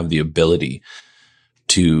don't have the ability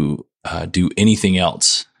to do anything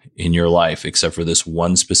else in your life except for this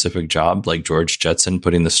one specific job, like George Jetson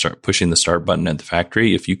pushing the start button at the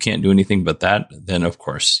factory, if you can't do anything but that, then of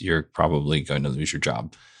course you're probably going to lose your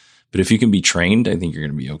job. But if you can be trained, I think you're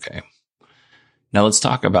going to be okay. Now let's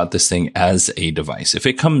talk about this thing as a device. If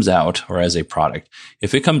it comes out, or as a product,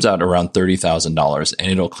 if it comes out around $30,000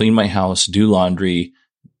 and it'll clean my house, do laundry,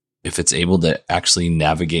 if it's able to actually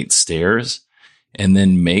navigate stairs and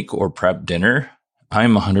then make or prep dinner,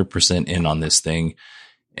 I'm 100% in on this thing.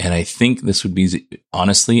 And I think this would be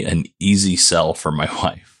honestly an easy sell for my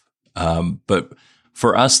wife. But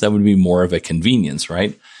for us, that would be more of a convenience,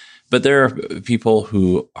 right? But there are people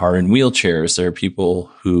who are in wheelchairs. There are people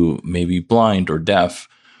who may be blind or deaf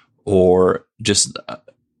or just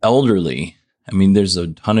elderly. I mean, there's a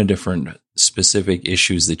ton of different specific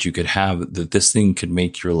issues that you could have that this thing could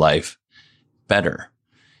make your life better.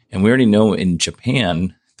 And we already know in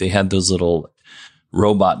Japan, they had those little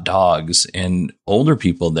robot dogs, and older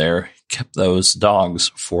people there kept those dogs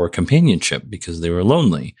for companionship because they were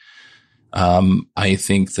lonely. I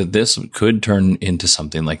think that this could turn into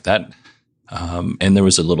something like that. And there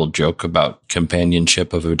was a little joke about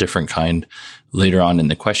companionship of a different kind later on in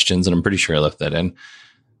the questions, and I'm pretty sure I left that in.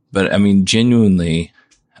 But I mean, genuinely,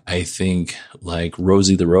 I think like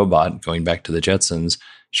Rosie the robot, going back to the Jetsons,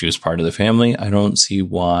 she was part of the family. I don't see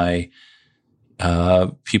why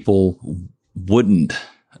people wouldn't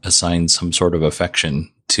assign some sort of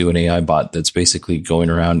affection to an AI bot that's basically going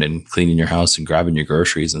around and cleaning your house and grabbing your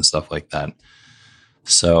groceries and stuff like that.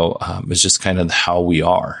 So it's just kind of how we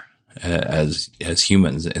are as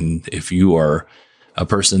humans. And if you are a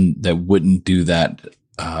person that wouldn't do that,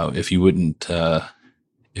 if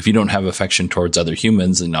you don't have affection towards other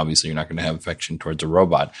humans, then obviously you're not going to have affection towards a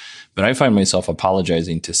robot. But I find myself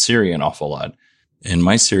apologizing to Siri an awful lot. And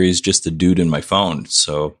my Siri is just a dude in my phone.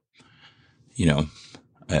 So,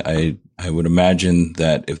 I would imagine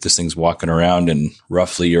that if this thing's walking around and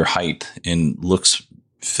roughly your height and looks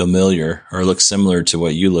familiar or looks similar to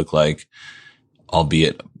what you look like,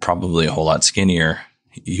 albeit probably a whole lot skinnier,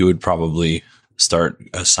 you would probably start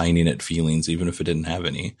assigning it feelings, even if it didn't have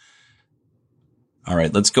any. All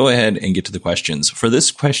right, let's go ahead and get to the questions. For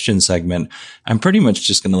this question segment, I'm pretty much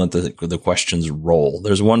just going to let the questions roll.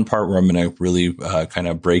 There's one part where I'm going to really kind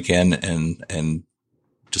of break in and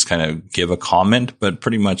just kind of give a comment, but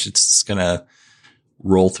pretty much it's going to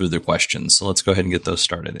roll through the questions. So let's go ahead and get those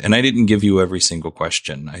started. And I didn't give you every single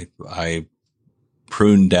question. I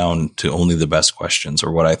pruned down to only the best questions,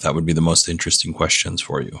 or what I thought would be the most interesting questions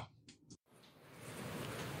for you.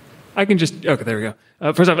 I can just, okay, there we go.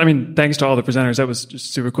 First off, thanks to all the presenters. That was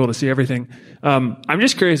just super cool to see everything. I'm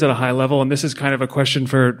just curious at a high level, and this is kind of a question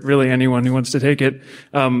for really anyone who wants to take it.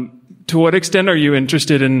 To what extent are you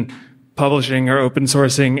interested in publishing or open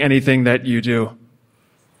sourcing anything that you do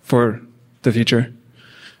for the future?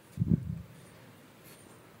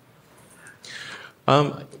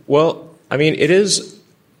 It is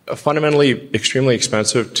fundamentally extremely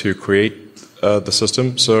expensive to create the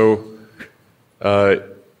system, so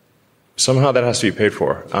somehow that has to be paid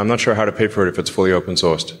for. I'm not sure how to pay for it if it's fully open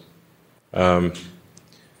sourced. Unless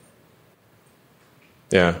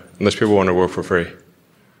people want to work for free.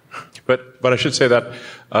 But I should say that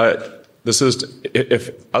this is,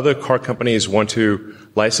 if other car companies want to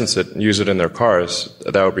license it and use it in their cars,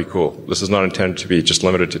 that would be cool. This is not intended to be just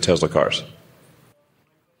limited to Tesla cars.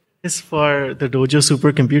 Is for the Dojo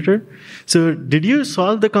supercomputer. So did you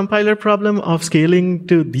solve the compiler problem of scaling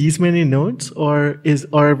to these many nodes, or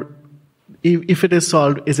if it is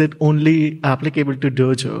solved, is it only applicable to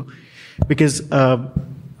Dojo? Because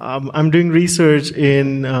I'm doing research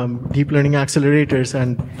in deep learning accelerators,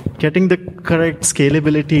 and getting the correct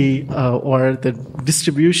scalability or the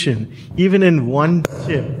distribution, even in one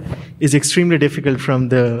chip, is extremely difficult from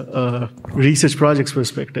the research project's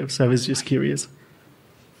perspective. So I was just curious.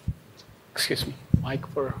 Excuse me, mic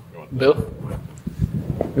for Bill.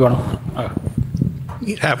 You want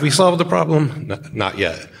to? Have we solved the problem? Not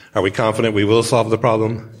yet. Are we confident we will solve the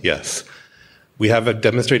problem? Yes. We have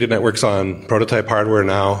demonstrated networks on prototype hardware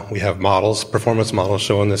now. We have models, performance models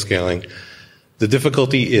showing the scaling. The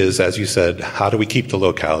difficulty is, as you said, how do we keep the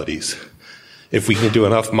localities? If we can do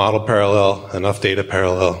enough model parallel, enough data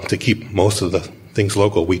parallel to keep most of the things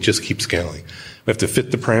local, we just keep scaling. We have to fit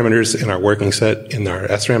the parameters in our working set in our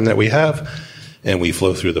SRAM that we have, and we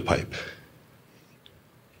flow through the pipe.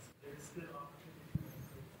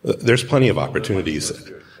 There's plenty of opportunities.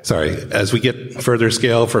 Sorry, as we get further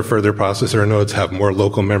scale for further processor nodes, have more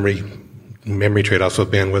local memory trade-offs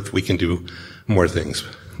with bandwidth, we can do more things.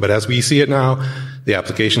 But as we see it now, the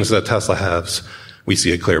applications that Tesla has, we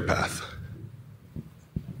see a clear path.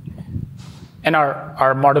 And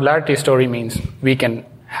our modularity story means we can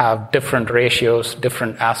have different ratios,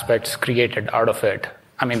 different aspects created out of it.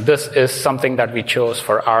 This is something that we chose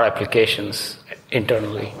for our applications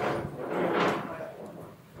internally.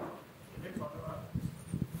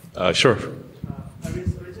 Sure. I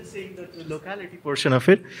was just saying that the locality portion of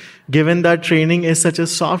it, given that training is such a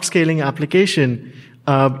soft scaling application,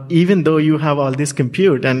 even though you have all this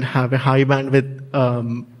compute and have a high bandwidth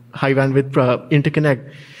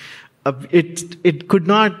interconnect, it could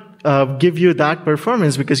not give you that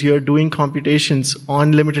performance because you're doing computations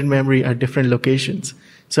on limited memory at different locations.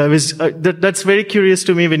 So I was that's very curious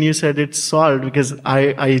to me when you said it's solved, because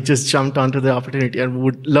I just jumped onto the opportunity and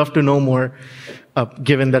would love to know more,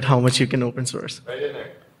 given that how much you can open source. Right in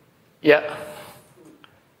there. Yeah.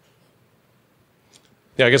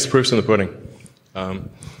 Yeah, I guess the proof's in the pudding.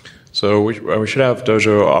 So we should have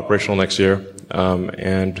Dojo operational next year,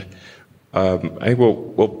 and I think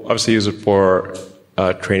we'll obviously use it for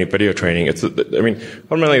training, video training.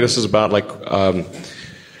 Fundamentally, this is about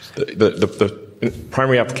the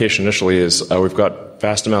primary application initially is we've got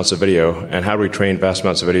vast amounts of video, and how do we train vast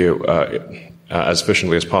amounts of video as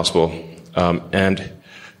efficiently as possible, and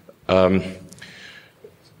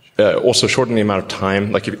also shorten the amount of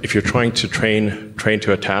time. Like if you're trying to train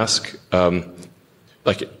to a task,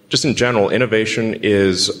 just in general, innovation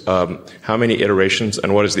is how many iterations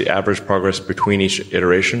and what is the average progress between each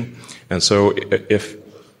iteration. And so if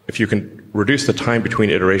you can reduce the time between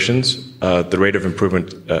iterations, the rate of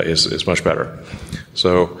improvement is much better.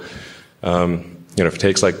 So if it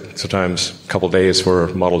takes sometimes a couple days for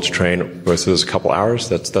a model to train versus a couple hours,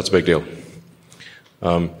 that's a big deal.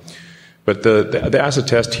 But the acid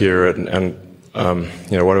test here, and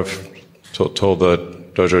what I've told the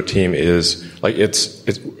Dojo team is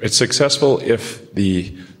it's successful if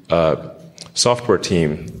the software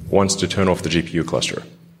team wants to turn off the GPU cluster.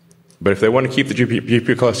 But if they want to keep the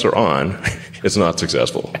GPU cluster on, it's not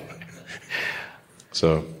successful.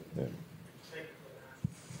 So,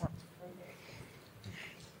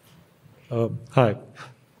 yeah. Hi,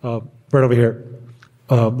 right over here.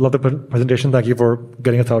 Love the presentation. Thank you for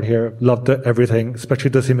getting us out here. Love everything, especially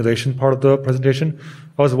the simulation part of the presentation.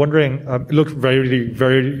 I was wondering, it looked very,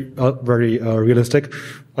 very, very realistic.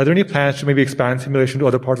 Are there any plans to maybe expand simulation to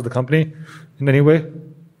other parts of the company in any way?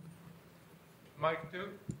 Mike, too?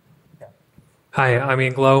 Hi, I'm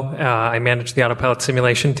Ian Glow. I manage the Autopilot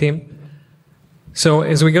simulation team. So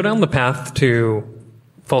as we go down the path to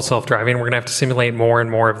full self-driving, we're going to have to simulate more and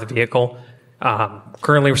more of the vehicle.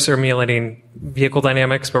 Currently, we're simulating vehicle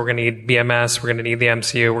dynamics, but we're going to need BMS, we're going to need the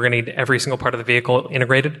MCU, we're going to need every single part of the vehicle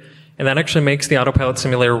integrated. And that actually makes the autopilot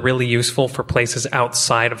simulator really useful for places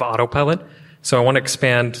outside of autopilot. So I want to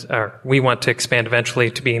expand, or we want to expand eventually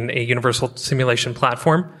to being a universal simulation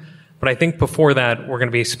platform. But I think before that, we're going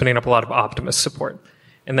to be spinning up a lot of Optimus support.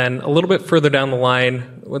 And then a little bit further down the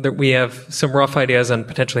line, we have some rough ideas on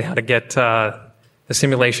potentially how to get the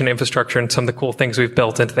simulation infrastructure and some of the cool things we've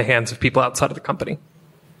built into the hands of people outside of the company.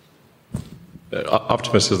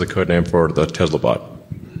 Optimus is the code name for the Tesla bot.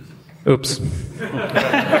 Oops.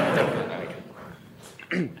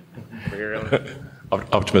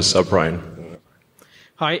 Optimus subprime.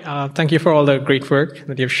 Hi, thank you for all the great work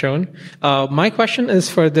that you've shown. My question is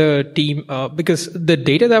for the team, because the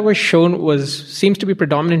data that was shown seems to be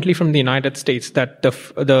predominantly from the United States that the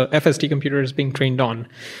FSD computer is being trained on.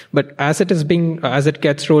 But as it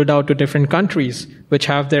gets rolled out to different countries, which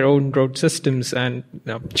have their own road systems and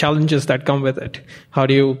challenges that come with it, how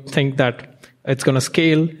do you think that it's going to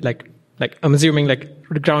scale? Like I'm assuming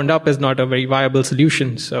ground up is not a very viable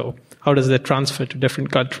solution. So how does that transfer to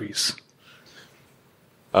different countries?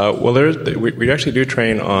 Well, we actually do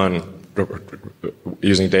train on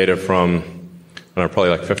using data from probably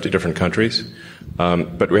like 50 different countries,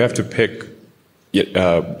 but we have to pick.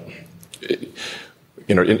 As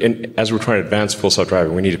we're trying to advance full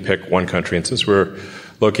self-driving, we need to pick one country, and since we're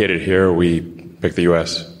located here, we pick the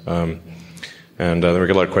U.S. And then we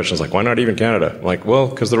get a lot of questions like, "Why not even Canada?" I'm like, well,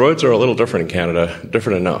 because the roads are a little different in Canada,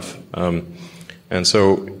 different enough. And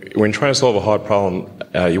so, when trying to solve a hard problem,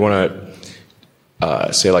 you want to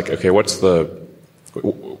say okay, let's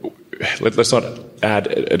not add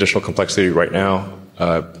additional complexity right now.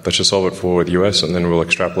 Let's just solve it for the US, and then we'll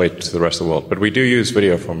extrapolate to the rest of the world. But we do use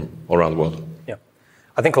video from all around the world. Yeah,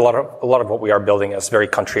 I think a lot of what we are building is very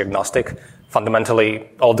country agnostic. Fundamentally,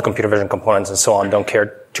 all the computer vision components and so on don't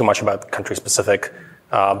care too much about country specific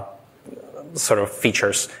sort of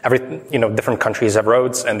features. Different countries have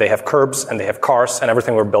roads, and they have curbs, and they have cars, and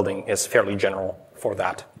everything we're building is fairly general for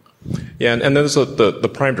that. Yeah, and then the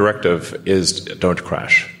prime directive is don't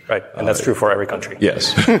crash. Right, and that's true for every country.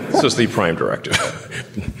 Yes, this is the prime directive.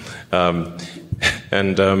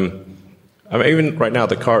 Even right now,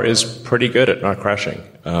 the car is pretty good at not crashing.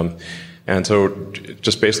 And so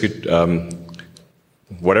just basically,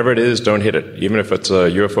 whatever it is, don't hit it. Even if it's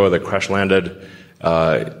a UFO that crash landed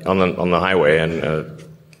on the highway, and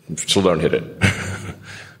still don't hit it.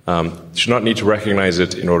 You should not need to recognize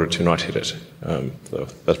it in order to not hit it. So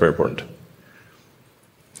that's very important.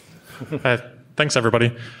 Thanks,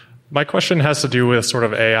 everybody. My question has to do with sort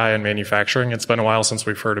of AI and manufacturing. It's been a while since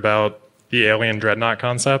we've heard about the alien dreadnought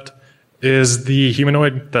concept. Is the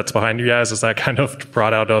humanoid that's behind you guys, is that kind of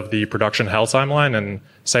brought out of the production hell timeline and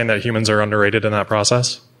saying that humans are underrated in that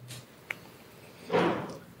process?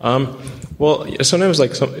 Well, sometimes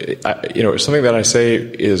something that I say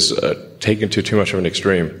is taken to too much of an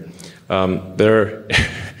extreme.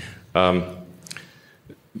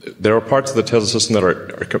 There are parts of the Tesla system that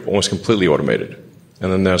are almost completely automated,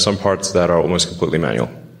 and then there are some parts that are almost completely manual.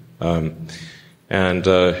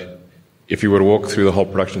 If you were to walk through the whole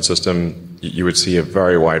production system, you would see a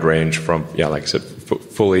very wide range from, like I said,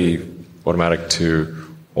 fully automatic to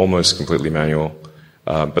almost completely manual.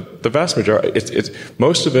 But the vast majority,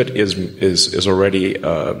 most of it is already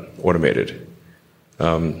automated.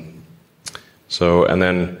 And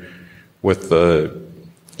then with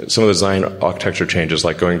some of the design architecture changes,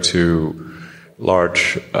 like going to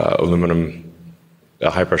large aluminum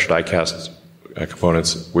high pressure die cast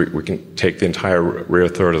components, we can take the entire rear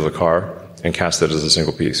third of the car and cast it as a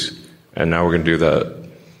single piece. And now we're going to do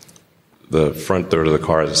the front third of the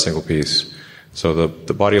car as a single piece. So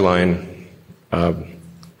the body line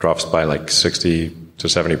drops by like 60 to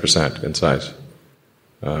 70% in size.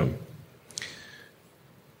 But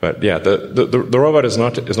yeah, the robot is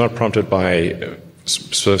not prompted by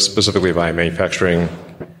specifically by manufacturing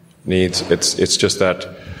needs. It's just that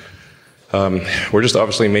we're just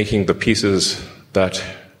obviously making the pieces that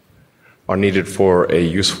are needed for a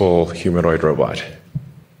useful humanoid robot.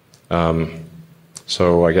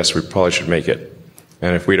 So I guess we probably should make it.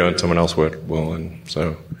 And if we don't, someone else will. And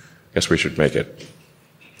so I guess we should make it.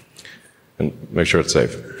 And make sure it's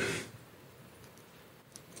safe.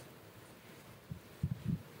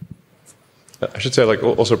 I should say,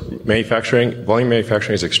 also manufacturing, volume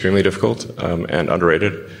manufacturing is extremely difficult and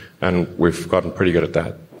underrated, and we've gotten pretty good at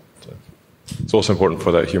that. So it's also important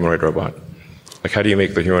for the humanoid robot. How do you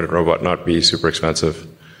make the humanoid robot not be super expensive?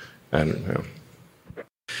 And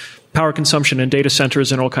power consumption in data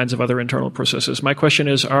centers and all kinds of other internal processes. My question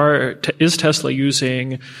is Tesla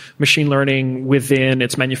using machine learning within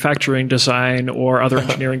its manufacturing, design, or other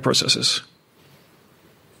engineering processes?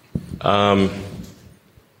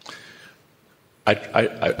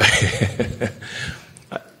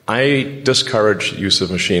 I discourage use of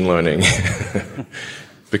machine learning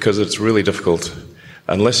because it's really difficult.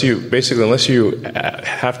 Unless you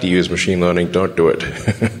have to use machine learning, don't do it.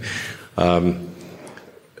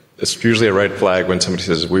 It's usually a red flag when somebody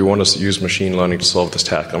says, we want to use machine learning to solve this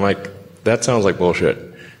task. I'm like, that sounds like bullshit.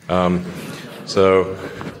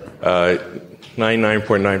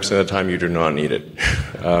 99.9% of the time you do not need it.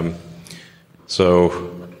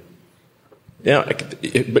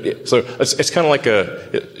 It's kind of like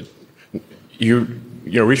you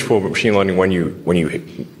reach for machine learning when you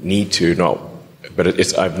need to, but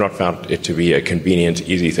I've not found it to be a convenient,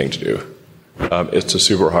 easy thing to do. It's a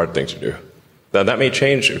super hard thing to do. Now, that may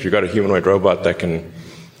change if you've got a humanoid robot that can,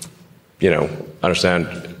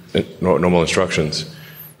 understand normal instructions.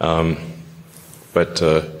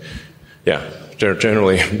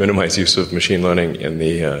 Generally minimize use of machine learning in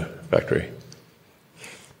the factory.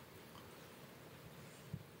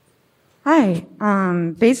 Hi.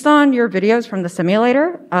 Based on your videos from the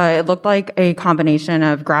simulator, it looked like a combination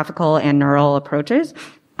of graphical and neural approaches.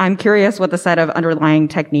 I'm curious what the set of underlying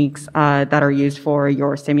techniques that are used for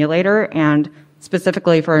your simulator and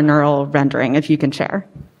specifically for neural rendering, if you can share.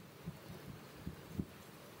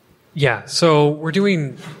 Yeah, so we're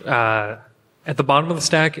doing, at the bottom of the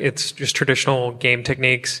stack, it's just traditional game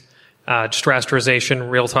techniques, just rasterization,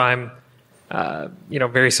 real time,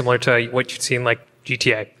 very similar to what you'd see in like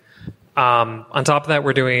GTA. On top of that,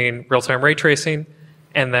 we're doing real time ray tracing,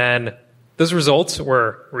 and then those results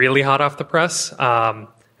were really hot off the press.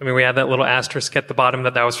 We had that little asterisk at the bottom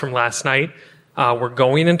that was from last night. We're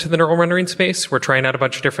going into the neural rendering space. We're trying out a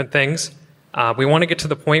bunch of different things. We want to get to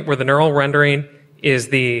the point where the neural rendering is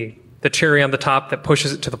the cherry on the top that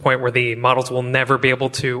pushes it to the point where the models will never be able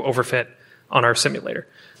to overfit on our simulator.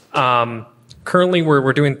 Currently,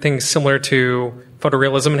 we're doing things similar to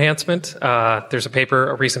photorealism enhancement. There's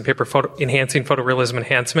a recent paper enhancing photorealism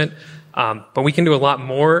enhancement. But we can do a lot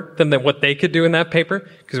more than what they could do in that paper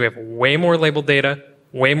because we have way more labeled data,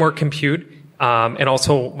 way more compute, and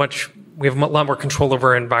also we have a lot more control over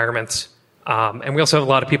our environments. And we also have a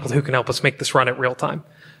lot of people who can help us make this run at real time.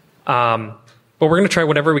 But we're going to try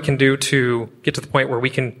whatever we can do to get to the point where we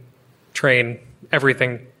can train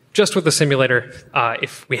everything just with the simulator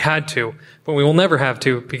if we had to, but we will never have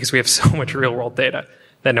to because we have so much real-world data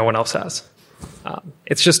that no one else has.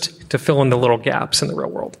 It's just to fill in the little gaps in the real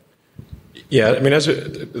world. Yeah,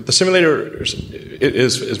 the simulator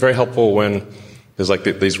is very helpful when there's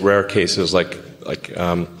these rare cases like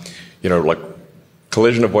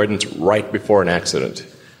collision avoidance right before an accident.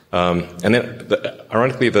 And then,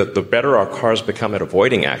 ironically, the better our cars become at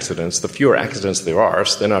avoiding accidents, the fewer accidents there are,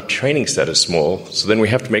 so then our training set is small, so then we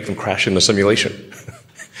have to make them crash in the simulation.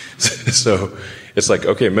 So it's like,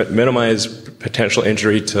 okay, minimize potential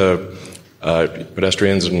injury to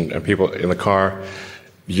pedestrians and people in the car.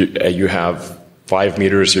 You have 5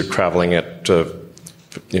 meters, you're traveling at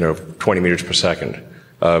 20 meters per second.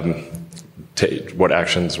 What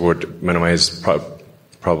actions would minimize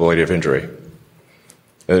probability of injury?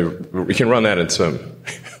 We can run that in sim.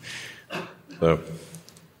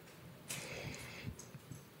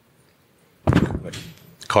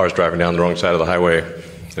 Cars driving down the wrong side of the highway,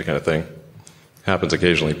 that kind of thing. Happens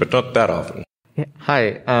occasionally, but not that often.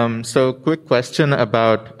 Hi. So quick question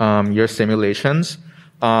about your simulations.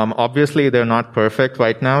 Obviously, they're not perfect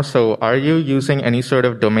right now. So are you using any sort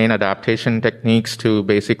of domain adaptation techniques to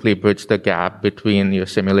basically bridge the gap between your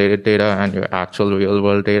simulated data and your actual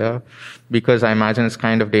real-world data? Because I imagine it's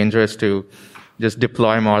kind of dangerous to just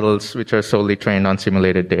deploy models which are solely trained on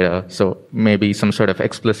simulated data. So maybe some sort of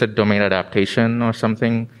explicit domain adaptation or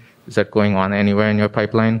something. Is that going on anywhere in your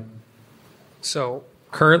pipeline? So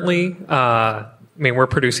currently, we're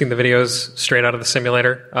producing the videos straight out of the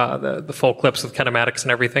simulator, the full clips with kinematics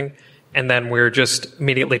and everything, and then we're just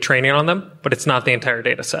immediately training on them, but it's not the entire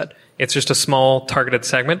data set. It's just a small targeted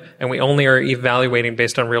segment, and we only are evaluating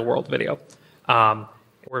based on real-world video.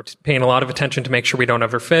 We're paying a lot of attention to make sure we don't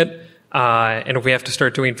overfit, and if we have to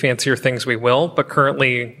start doing fancier things, we will, but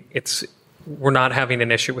currently we're not having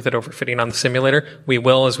an issue with it overfitting on the simulator. We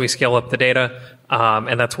will as we scale up the data,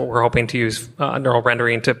 and that's what we're hoping to use neural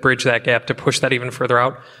rendering to bridge that gap, to push that even further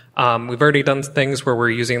out. We've already done things where we're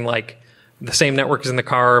using the same network as in the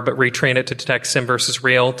car, but retrain it to detect sim versus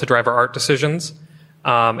real to drive our art decisions,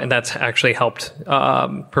 and that's actually helped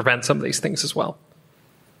prevent some of these things as well.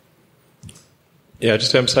 Yeah,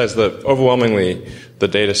 just to emphasize that overwhelmingly the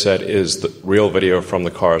data set is the real video from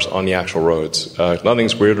the cars on the actual roads.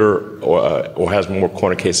 Nothing's weirder or has more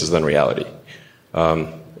corner cases than reality.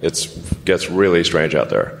 It gets really strange out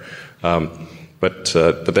there. But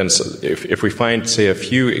then if we find, say, a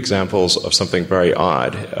few examples of something very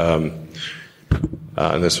odd, and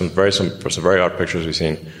there's some very odd pictures we've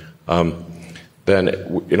seen, then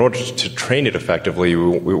in order to train it effectively,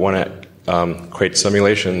 we want to create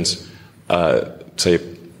simulations, say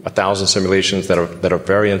 1,000 simulations that are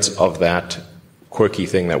variants of that quirky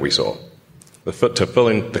thing that we saw, to fill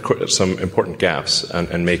in some important gaps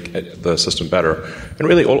and make the system better. And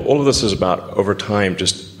really, all of this is about, over time,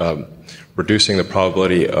 just reducing the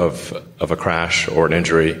probability of a crash or an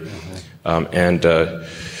injury, and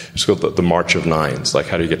it's called the march of nines. Like,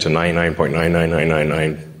 how do you get to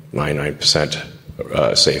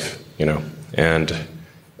 99.9999999% safe? And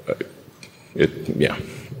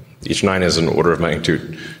each 9 is an order of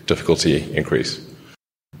magnitude difficulty increase.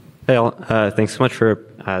 Hey, all. Thanks so much for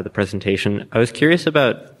the presentation. I was curious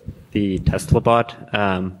about the Tesla bot.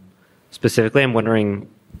 Specifically, I'm wondering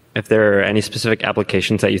if there are any specific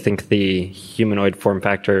applications that you think the humanoid form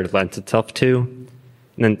factor lends itself to.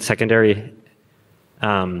 And then secondary,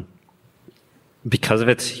 because of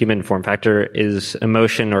its human form factor, is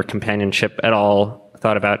emotion or companionship at all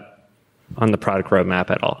thought about on the product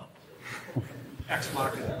roadmap at all?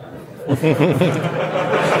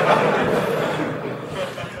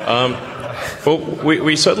 Well,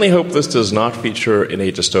 we certainly hope this does not feature in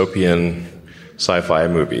a dystopian sci-fi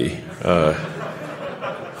movie.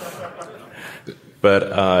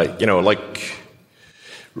 But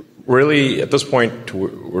really, at this point,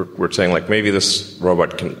 we're saying, like, maybe this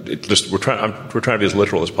robot can we're trying to be as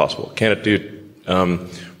literal as possible. Can it do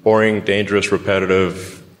boring, dangerous,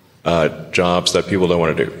 repetitive jobs that people don't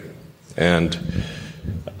want to do? And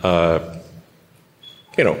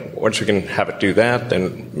once we can have it do that,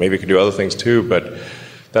 then maybe it can do other things too. But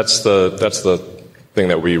that's the thing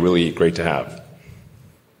that would be really great to have.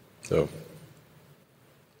 So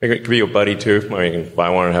it could be your buddy too. I mean, you can buy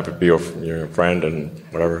one and have it be your friend and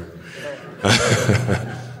whatever.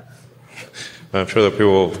 I'm sure that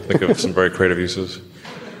people will think of some very creative uses.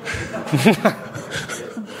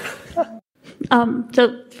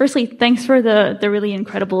 So firstly, thanks for the really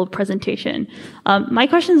incredible presentation. My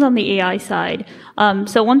question's on the AI side.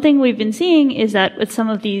 So one thing we've been seeing is that with some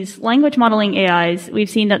of these language modeling AIs, we've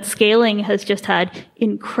seen that scaling has just had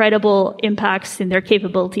incredible impacts in their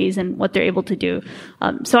capabilities and what they're able to do.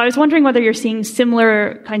 So I was wondering whether you're seeing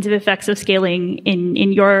similar kinds of effects of scaling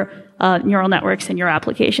in your neural networks and your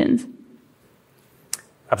applications.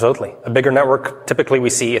 Absolutely. A bigger network, typically we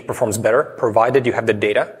see it performs better, provided you have the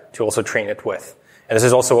data to also train it with. And this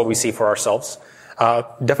is also what we see for ourselves.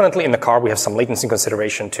 Definitely in the car, we have some latency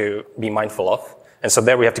consideration to be mindful of. And so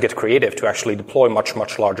there we have to get creative to actually deploy much,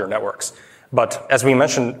 much larger networks. But as we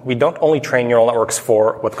mentioned, we don't only train neural networks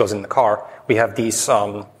for what goes in the car. We have these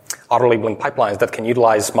auto-labeling pipelines that can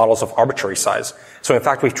utilize models of arbitrary size. So in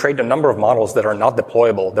fact, we've trained a number of models that are not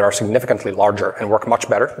deployable, that are significantly larger and work much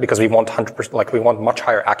better because we want 100%, we want much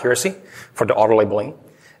higher accuracy for the auto-labeling.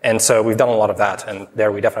 And so we've done a lot of that, and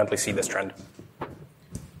there we definitely see this trend.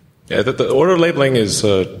 Yeah, the auto-labeling is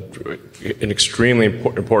an extremely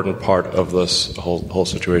important part of this whole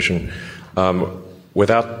situation.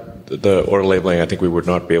 Without the auto-labeling, I think we would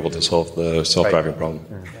not be able to solve the self-driving problem.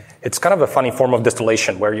 It's kind of a funny form of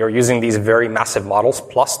distillation where you're using these very massive models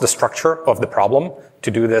plus the structure of the problem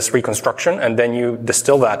to do this reconstruction, and then you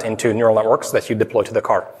distill that into neural networks that you deploy to the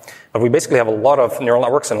car. But we basically have a lot of neural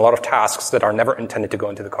networks and a lot of tasks that are never intended to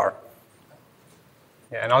go into the car.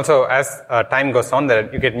 Yeah, and also as time goes on,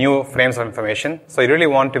 you get new frames of information. So you really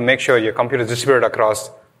want to make sure your computer is distributed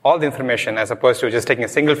across all the information as opposed to just taking a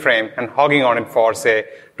single frame and hogging on it for, say,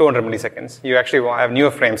 200 milliseconds. You actually have newer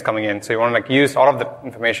frames coming in, so you want to use all of the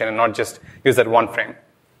information and not just use that one frame.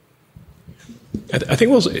 I think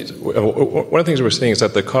one of the things we're seeing is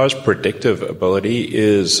that the car's predictive ability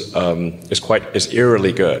is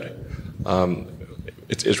eerily good.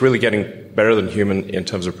 It's really getting better than human in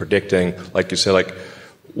terms of predicting, like you say,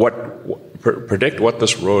 predict what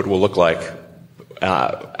this road will look like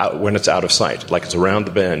when it's out of sight, like it's around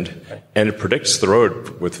the bend, and it predicts the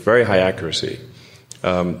road with very high accuracy.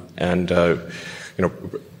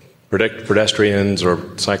 Predict pedestrians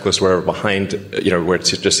or cyclists where behind, where it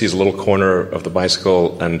just sees a little corner of the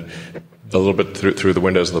bicycle and a little bit through the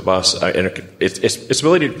windows of the bus. And its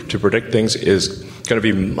ability to predict things is going to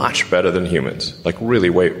be much better than humans, like really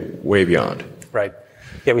way beyond. Right.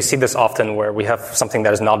 Yeah, we see this often where we have something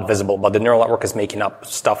that is not visible, but the neural network is making up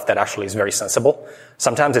stuff that actually is very sensible.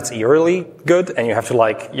 Sometimes it's eerily good, and you have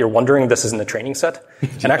to you're wondering this is in the training set.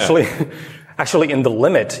 And actually in the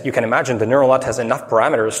limit, you can imagine the neural net has enough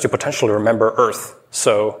parameters to potentially remember Earth.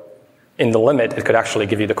 So in the limit, it could actually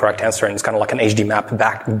give you the correct answer, and it's kind of like an HD map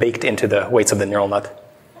baked into the weights of the neural net.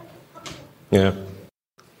 Yeah.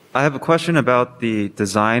 I have a question about the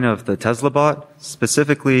design of the Tesla bot.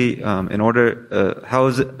 Specifically, how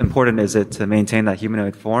important is it to maintain that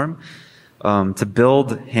humanoid form? To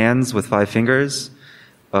build hands with 5 fingers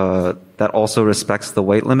that also respects the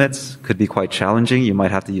weight limits could be quite challenging. You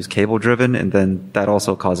might have to use cable driven, and then that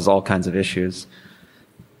also causes all kinds of issues.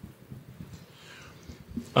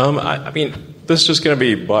 I mean, this is just going to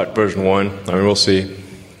be bot version 1. I mean, we'll see.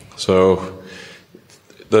 So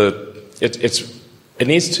it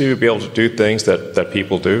needs to be able to do things that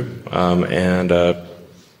people do, and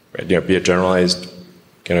be a generalized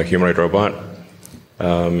humanoid robot.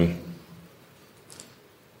 I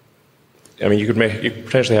mean, you could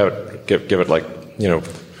potentially have it give it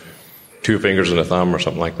 2 fingers and a thumb or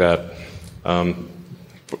something like that.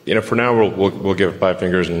 For now we'll give it 5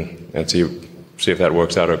 fingers and see if that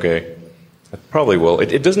works out okay. It probably will.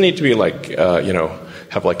 It doesn't need to be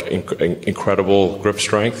have incredible grip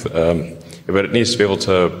strength, but it needs to be able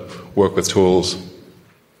to work with tools.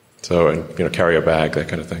 So carry a bag, that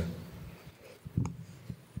kind of thing.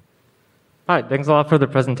 Hi, thanks a lot for the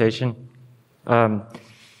presentation.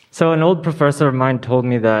 So an old professor of mine told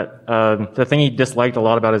me that the thing he disliked a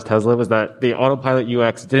lot about his Tesla was that the autopilot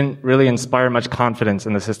UX didn't really inspire much confidence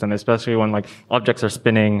in the system, especially when objects are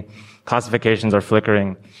spinning, classifications are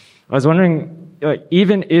flickering. I was wondering,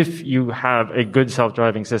 even if you have a good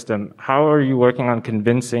self-driving system, how are you working on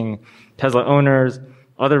convincing Tesla owners,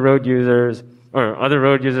 other road users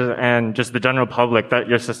and just the general public that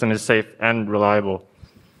your system is safe and reliable?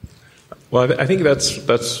 Well, I think that's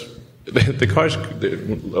the cars.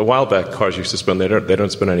 A while back, cars used to spin. They don't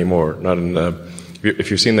spin anymore. Not in.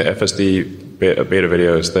 If you've seen the FSD beta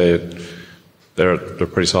videos, they're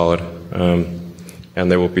pretty solid, and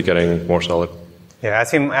they will be getting more solid. Yeah,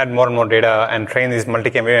 as you add more and more data and train these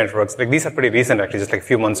multi-cam video networks, these are pretty recent, actually, just a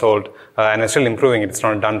few months old, and we're still improving it. It's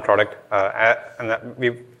not a done product, and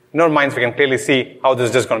in our minds, we can clearly see how this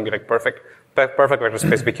is just going to be perfect vector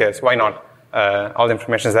space, because why not? All the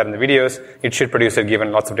information is there in the videos. It should produce it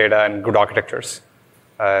given lots of data and good architectures.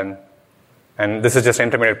 And this is just an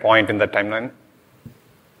intermediate point in that timeline.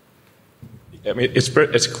 I mean,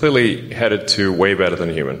 it's clearly headed to way better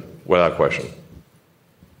than a human, without question.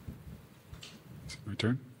 My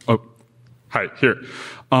turn? Oh, hi, here.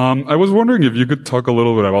 I was wondering if you could talk a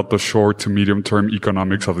little bit about the short to medium term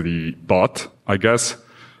economics of the bot, I guess.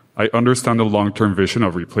 I understand the long-term vision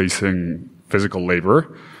of replacing physical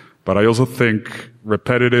labor, but I also think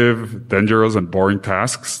repetitive, dangerous, and boring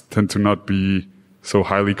tasks tend to not be so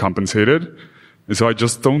highly compensated. And so I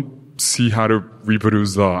just don't see how to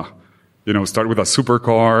reproduce start with a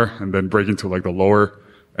supercar and then break into the lower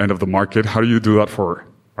end of the market. How do you do that for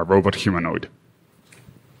a robot humanoid?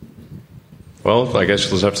 Well, I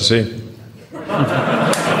guess we'll have to see.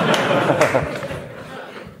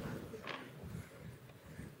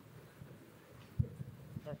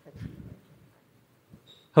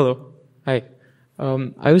 Hello. Hi.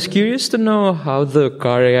 I was curious to know how the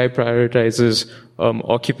car AI prioritizes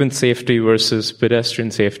occupant safety versus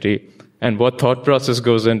pedestrian safety, and what thought process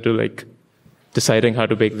goes into deciding how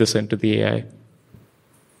to bake this into the AI.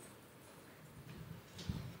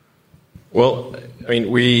 Well, I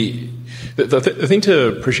mean, the thing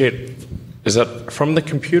to appreciate is that from the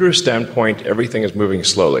computer standpoint, everything is moving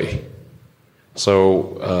slowly.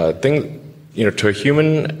 So, to a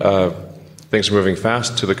human, things are moving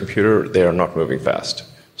fast. To the computer, they are not moving fast.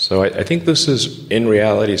 So I think this is, in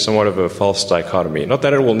reality, somewhat of a false dichotomy. Not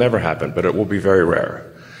that it will never happen, but it will be very rare.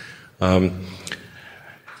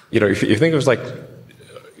 If you think of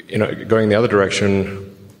it going the other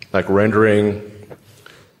direction, like rendering,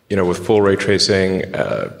 with full ray tracing,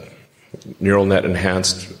 neural net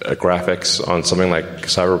enhanced graphics on something like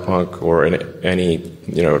Cyberpunk or any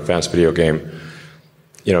advanced video game,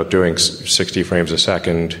 doing 60 frames a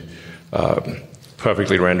second,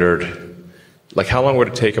 perfectly rendered. How long would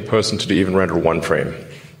it take a person to even render one frame,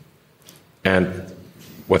 and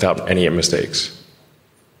without any mistakes?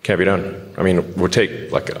 Can't be done. I mean, it would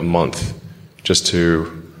take a month just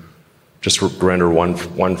to render one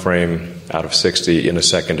frame out of 60 in a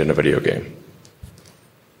second in a video game.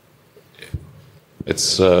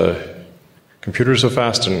 It's computers are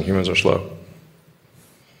fast and humans are slow.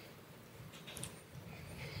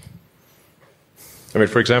 I mean,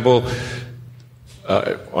 for example,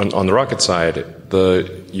 on the rocket side,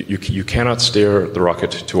 you cannot steer the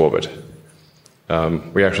rocket to orbit.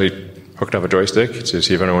 We actually hooked up a joystick to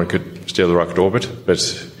see if anyone could steer the rocket to orbit,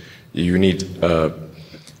 but you need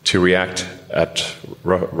to react at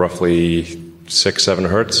roughly 6-7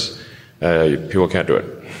 hertz. People can't do it.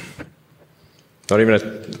 Not even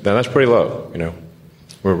that's pretty low. You know,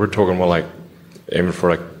 we're talking more like aiming for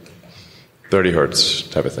like 30 hertz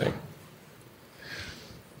type of thing.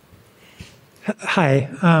 Hi.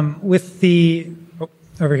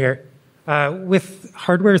 Over here. With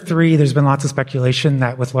Hardware 3, there's been lots of speculation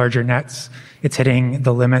that with larger nets, it's hitting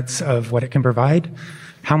the limits of what it can provide.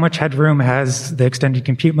 How much headroom has the extended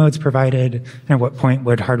compute modes provided, and at what point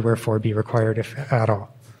would Hardware 4 be required, if at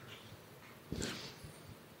all?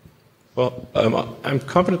 Well, I'm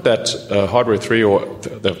confident that Hardware 3 or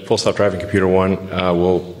the Full Self-Driving Computer 1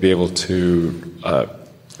 will be able to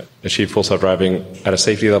achieve Full Self-Driving at a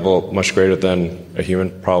safety level much greater than a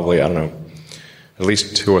human, probably, I don't know, at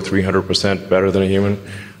least 200 or 300% better than a human.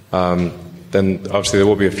 Then obviously there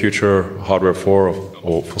will be a future Hardware 4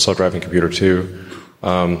 or Full Self-Driving Computer 2,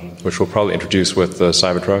 which we'll probably introduce with the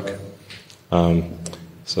Cybertruck.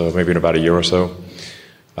 So maybe in about a year or so.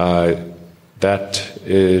 That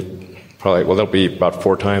is probably, well, that'll be about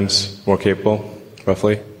 4 times more capable,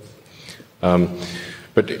 roughly.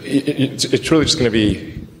 But it's really just going to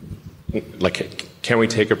be like, can we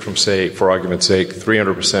take it from, say, for argument's sake,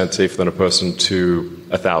 300% safer than a person to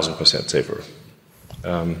 1,000% safer?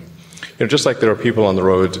 Just like there are people on the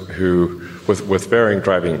road who, with varying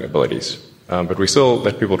driving abilities, but we still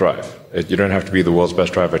let people drive. You don't have to be the world's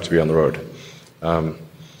best driver to be on the road.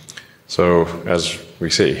 So, as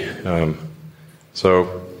we see.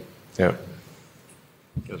 Yeah.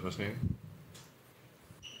 You guys want to say anything?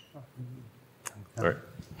 All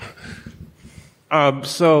right.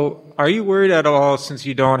 So, are you worried at all, since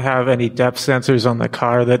you don't have any depth sensors on the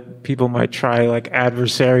car, that people might try like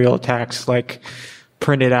adversarial attacks, like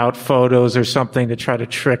printed out photos or something to try to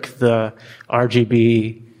trick the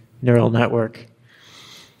RGB neural network?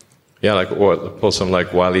 Yeah, like what? Pull some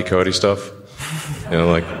like Wile E. Coyote stuff,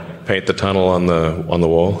 like paint the tunnel on the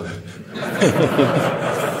wall.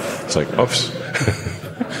 It's like, oops.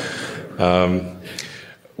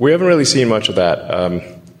 We haven't really seen much of that.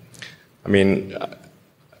 I mean,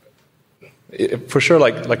 for sure,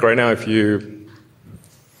 like right now, if you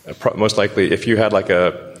most likely if you had like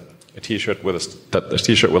a T-shirt with a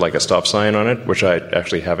T-shirt with like a stop sign on it, which I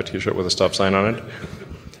actually have a T-shirt with a stop sign on it,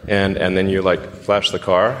 and then you like flash the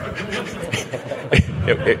car,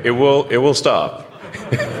 it will stop.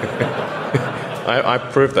 I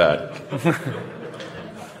proved that.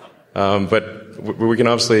 But we can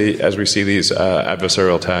obviously, as we see these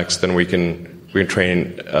adversarial attacks, then we can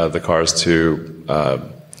train the cars to,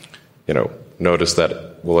 notice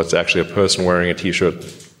that, well, it's actually a person wearing a T-shirt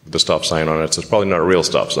with a stop sign on it, so it's probably not a real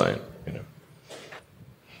stop sign.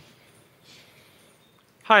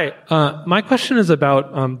 Hi, my question is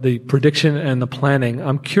about the prediction and the planning.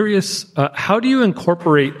 I'm curious, how do you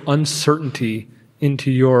incorporate uncertainty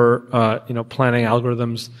into your, planning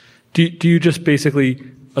algorithms? Do you just basically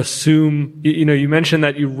assume, you mentioned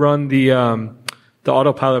that you run the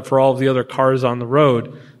autopilot for all of the other cars on the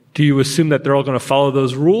road. Do you assume that they're all going to follow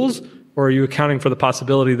those rules, or are you accounting for the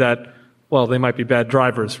possibility that, well, they might be bad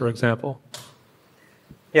drivers, for example?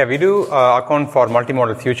 Yeah, we do account for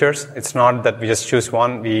multimodal futures. It's not that we just choose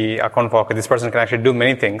one. We account for, okay, this person can actually do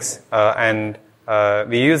many things. And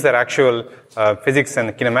we use their actual physics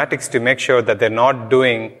and kinematics to make sure that they're not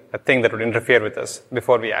doing a thing that would interfere with us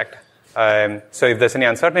before we act. So if there's any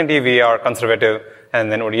uncertainty, we are conservative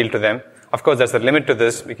and then would yield to them. Of course, there's a limit to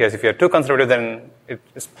this, because if you're too conservative, then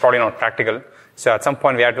it's probably not practical. So at some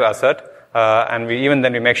point, we have to assert, and we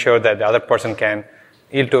make sure that the other person can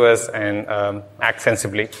yield to us and act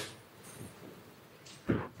sensibly.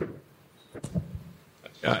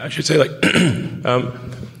 I should say,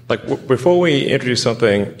 before we introduce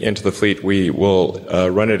something into the fleet, we will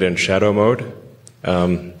run it in shadow mode,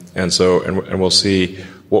 and we'll see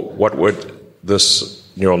what would this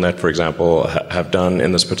neural net, for example, have done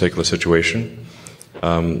in this particular situation.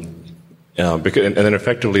 And then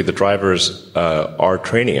effectively the drivers are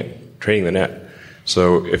training the net.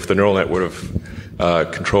 So if the neural net would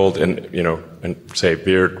have controlled and say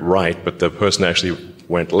veered right, but the person actually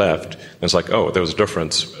went left, and it's like, oh, there was a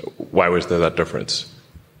difference. Why was there that difference?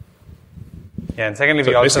 Yeah, and secondly,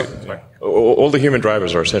 we also... All the human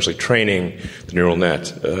drivers are essentially training the neural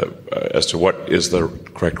net as to what is the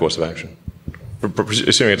correct course of action.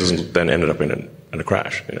 Assuming it doesn't then end up in a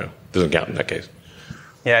crash, it doesn't count in that case.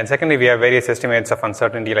 Yeah, and secondly, we have various estimates of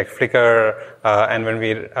uncertainty like flicker, and when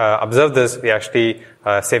we observe this, we actually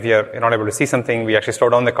say if you're not able to see something, we actually slow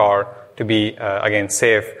down the car to be, again,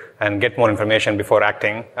 safe and get more information before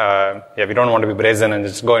acting. We don't want to be brazen and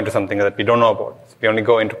just go into something that we don't know about. We only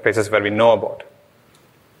go into places where we know about.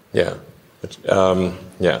 Yeah.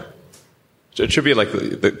 Yeah. It should be like,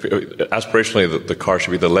 aspirationally, the car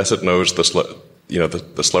should be the less it knows, the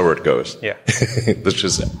slower it goes. Yeah. Which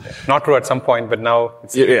is not true at some point, but now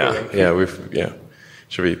it's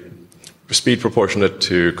should be speed proportionate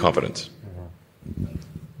to confidence.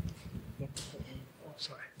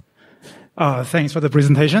 Thanks for the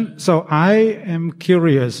presentation. So I am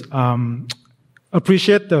curious,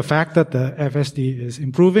 appreciate the fact that the FSD is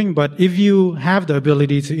improving, but if you have the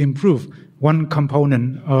ability to improve one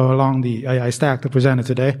component along the AI stack that presented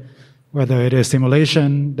today, whether it is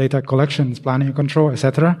simulation, data collections, planning and control,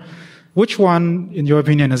 etc., which one, in your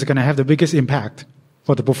opinion, is going to have the biggest impact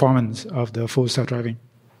for the performance of the full self-driving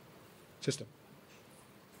system?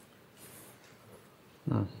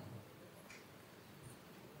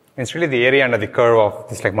 It's really the area under the curve of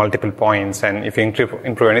these like multiple points, and if you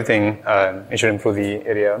improve anything, it should improve the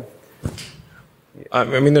area. I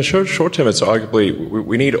mean, the short term, it's arguably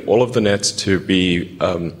we need all of the nets to be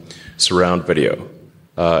surround video.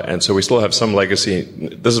 And so we still have some legacy.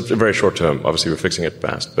 This is very short term. Obviously, we're fixing it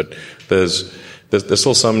fast, but there's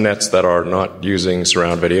still some nets that are not using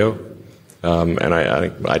surround video, and I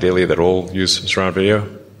think ideally that all use surround video.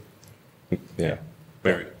 Yeah,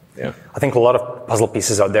 Mary. Yeah, I think a lot of puzzle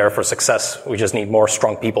pieces are there for success. We just need more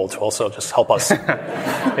strong people to also just help us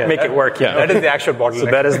make it work. Yeah, that is the actual bottleneck. So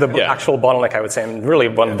that is the actual bottleneck, I would say, and really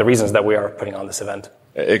one of the reasons that we are putting on this event.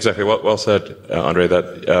 Exactly. Well said, Andre.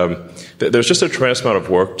 That there's just a tremendous amount of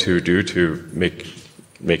work to do to make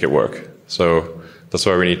it work. So that's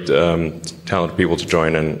why we need talented people to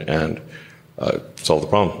join and solve the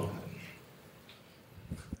problem.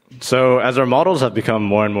 So as our models have become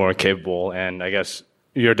more and more capable, and I guess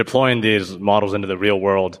you're deploying these models into the real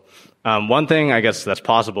world, one thing I guess that's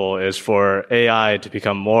possible is for AI to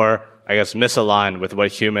become more, I guess, misaligned with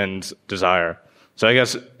what humans desire. So I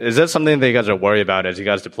guess, is that something that you guys are worried about as you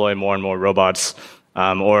guys deploy more and more robots?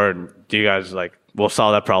 Or do you guys we'll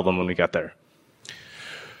solve that problem when we get there?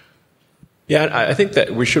 Yeah, I think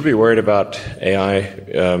that we should be worried about AI.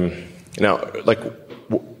 Now,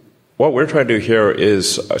 what we're trying to do here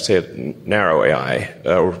is, I'd say, narrow AI,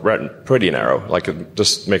 pretty narrow,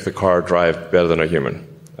 just make the car drive better than a human.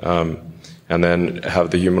 And then have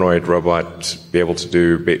the humanoid robot be able to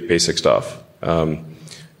do basic stuff. So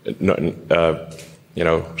at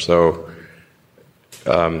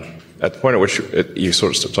the point at which you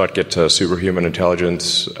sort of start to get to superhuman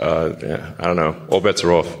intelligence, I don't know, all bets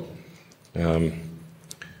are off.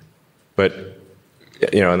 But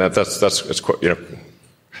and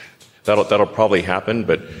that'll probably happen.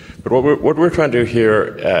 But what we're trying to do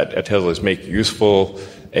here at Tesla is make useful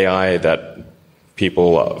AI that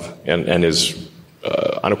people love and is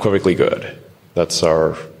unequivocally good. That's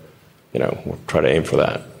our, we'll try to aim for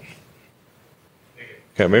that.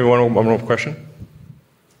 Okay, maybe one more question.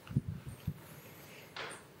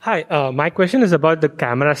 Hi, my question is about the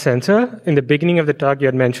camera sensor. In the beginning of the talk, you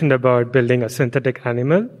had mentioned about building a synthetic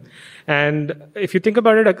animal. And if you think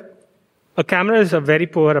about it, a camera is a very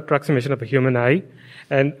poor approximation of a human eye.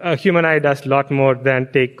 And a human eye does a lot more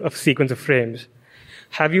than take a sequence of frames.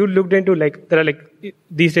 Have you looked into,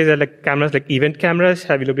 these days are cameras like event cameras.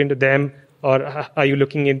 Have you looked into them? Or are you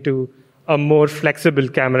looking into a more flexible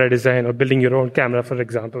camera design or building your own camera, for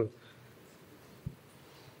example?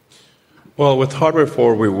 Well, with Hardware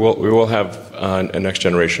 4, we will have a next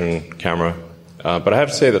generation camera. But I have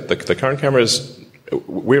to say that the current cameras,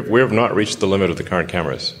 we have not reached the limit of the current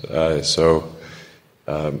cameras.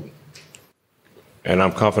 And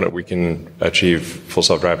I'm confident we can achieve full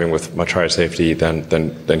self-driving with much higher safety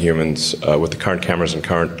than humans with the current cameras and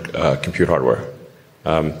current compute hardware.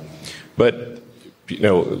 But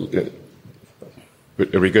it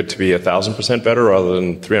would be good to be 1,000% better rather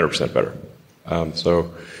than 300% better.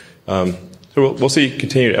 So we'll see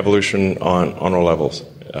continued evolution on all levels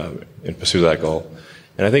in pursuit of that goal.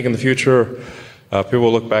 And I think in the future, people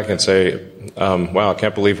will look back and say, "Wow, I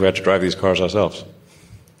can't believe we had to drive these cars ourselves."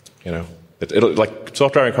 It'll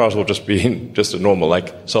self-driving cars will just be just a normal,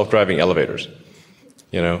 like self-driving elevators.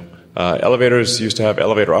 Elevators used to have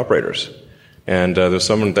elevator operators, and there's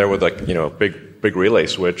someone there with a big relay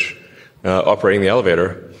switch operating the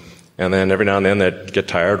elevator, and then every now and then they'd get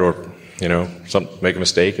tired or make a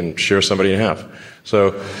mistake and shear somebody in half.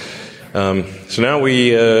 So now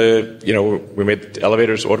we made the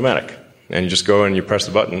elevators automatic, and you just go and you press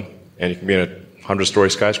the button, and you can be in a 100-story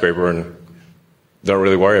skyscraper in don't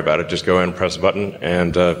really worry about it. Just go in, press a button,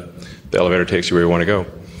 and the elevator takes you where you want to go.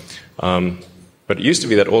 But it used to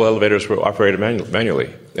be that all elevators were operated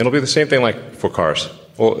manually. It'll be the same thing like for cars.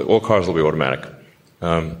 All cars will be automatic.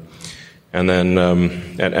 And then,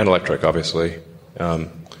 and electric, obviously.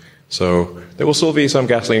 So there will still be some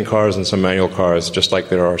gasoline cars and some manual cars, just like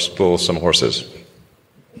there are still some horses.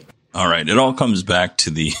 All right. It all comes back to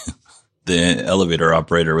the elevator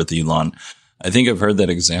operator with Elon. I think I've heard that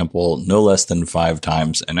example no less than 5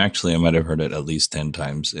 times. And actually, I might have heard it at least 10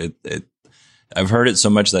 times. I've heard it so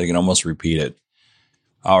much that I can almost repeat it.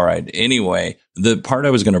 All right. Anyway, the part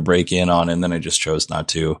I was going to break in on, and then I just chose not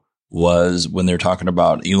to, was when they're talking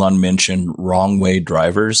about Elon mentioned wrong way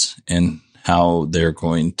drivers and how they're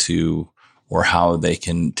going to, or how they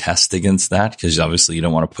can test against that. Because obviously you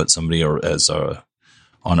don't want to put somebody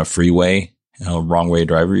on a freeway, wrong way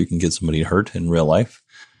driver. You can get somebody hurt in real life.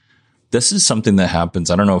 This is something that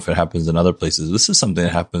happens. I don't know if it happens in other places. This is something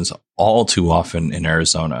that happens all too often in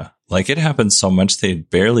Arizona. Like, it happens so much they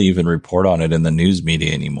barely even report on it in the news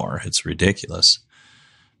media anymore. It's ridiculous.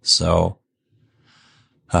 So,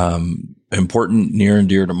 important, near and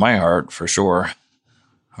dear to my heart for sure.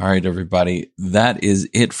 All right, everybody. That is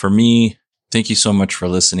it for me. Thank you so much for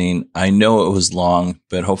listening. I know it was long,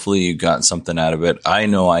 but hopefully you got something out of it. I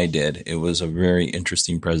know I did. It was a very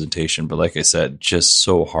interesting presentation, but like I said, just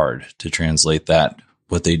so hard to translate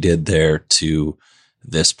what they did there to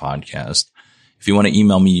this podcast. If you want to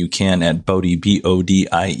email me, you can at Bodie,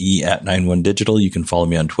 BODIE at 91digital. You can follow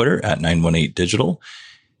me on Twitter at 918digital.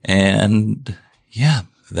 And yeah,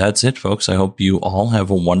 that's it, folks. I hope you all have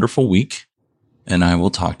a wonderful week, and I will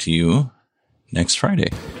talk to you next Friday.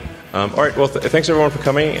 All right. Well, thanks everyone for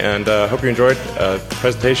coming, and hope you enjoyed the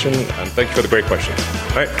presentation, and thank you for the great questions.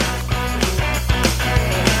 All right.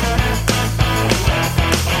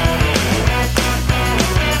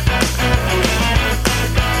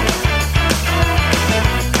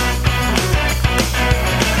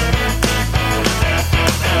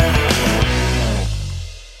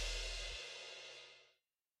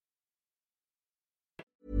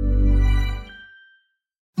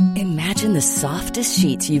 Imagine the softest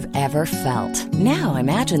sheets you've ever felt. Now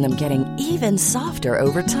imagine them getting even softer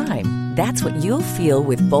over time. That's what you'll feel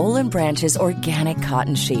with Boll & Branch's organic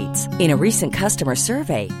cotton sheets. In a recent customer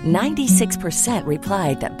survey, 96%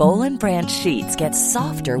 replied that Boll & Branch sheets get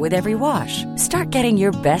softer with every wash. Start getting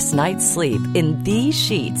your best night's sleep in these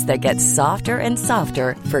sheets that get softer and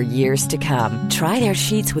softer for years to come. Try their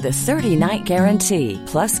sheets with a 30-night guarantee.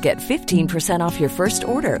 Plus, get 15% off your first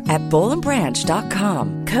order at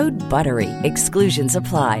bollandbranch.com. Code BUTTERY. Exclusions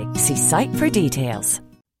apply. See site for details.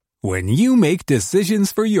 When you make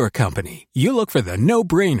decisions for your company, you look for the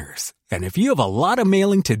no-brainers. And if you have a lot of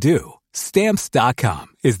mailing to do, Stamps.com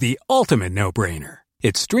is the ultimate no-brainer.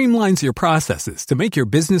 It streamlines your processes to make your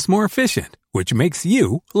business more efficient, which makes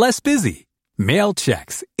you less busy. Mail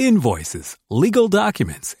checks, invoices, legal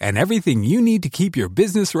documents, and everything you need to keep your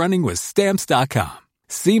business running with Stamps.com.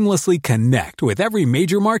 Seamlessly connect with every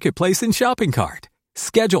major marketplace and shopping cart.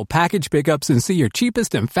 Schedule package pickups and see your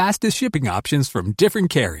cheapest and fastest shipping options from different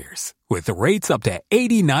carriers, with rates up to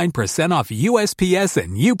 89% off USPS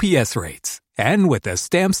and UPS rates. And with the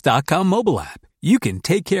Stamps.com mobile app, you can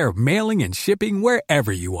take care of mailing and shipping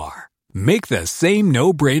wherever you are. Make the same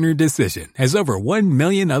no-brainer decision as over 1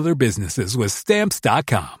 million other businesses with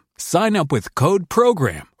Stamps.com. Sign up with code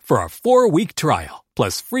PROGRAM for a 4-week trial,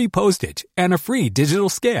 plus free postage and a free digital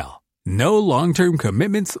scale. No long-term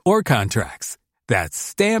commitments or contracts. That's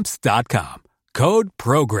Stamps.com. Code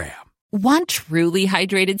PROGRAM. Want truly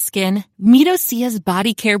hydrated skin? Meet Osea's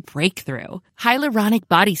Body Care Breakthrough Hyaluronic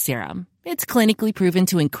Body Serum. It's clinically proven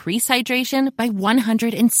to increase hydration by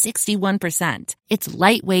 161%. It's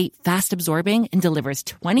lightweight, fast-absorbing, and delivers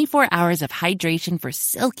 24 hours of hydration for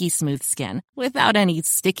silky smooth skin without any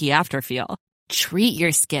sticky afterfeel. Treat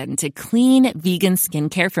your skin to clean, vegan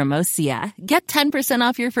skincare from Osea. Get 10%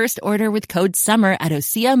 off your first order with code SUMMER at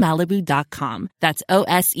OseaMalibu.com. That's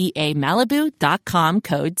OSEA Malibu.com,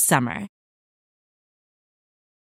 code SUMMER.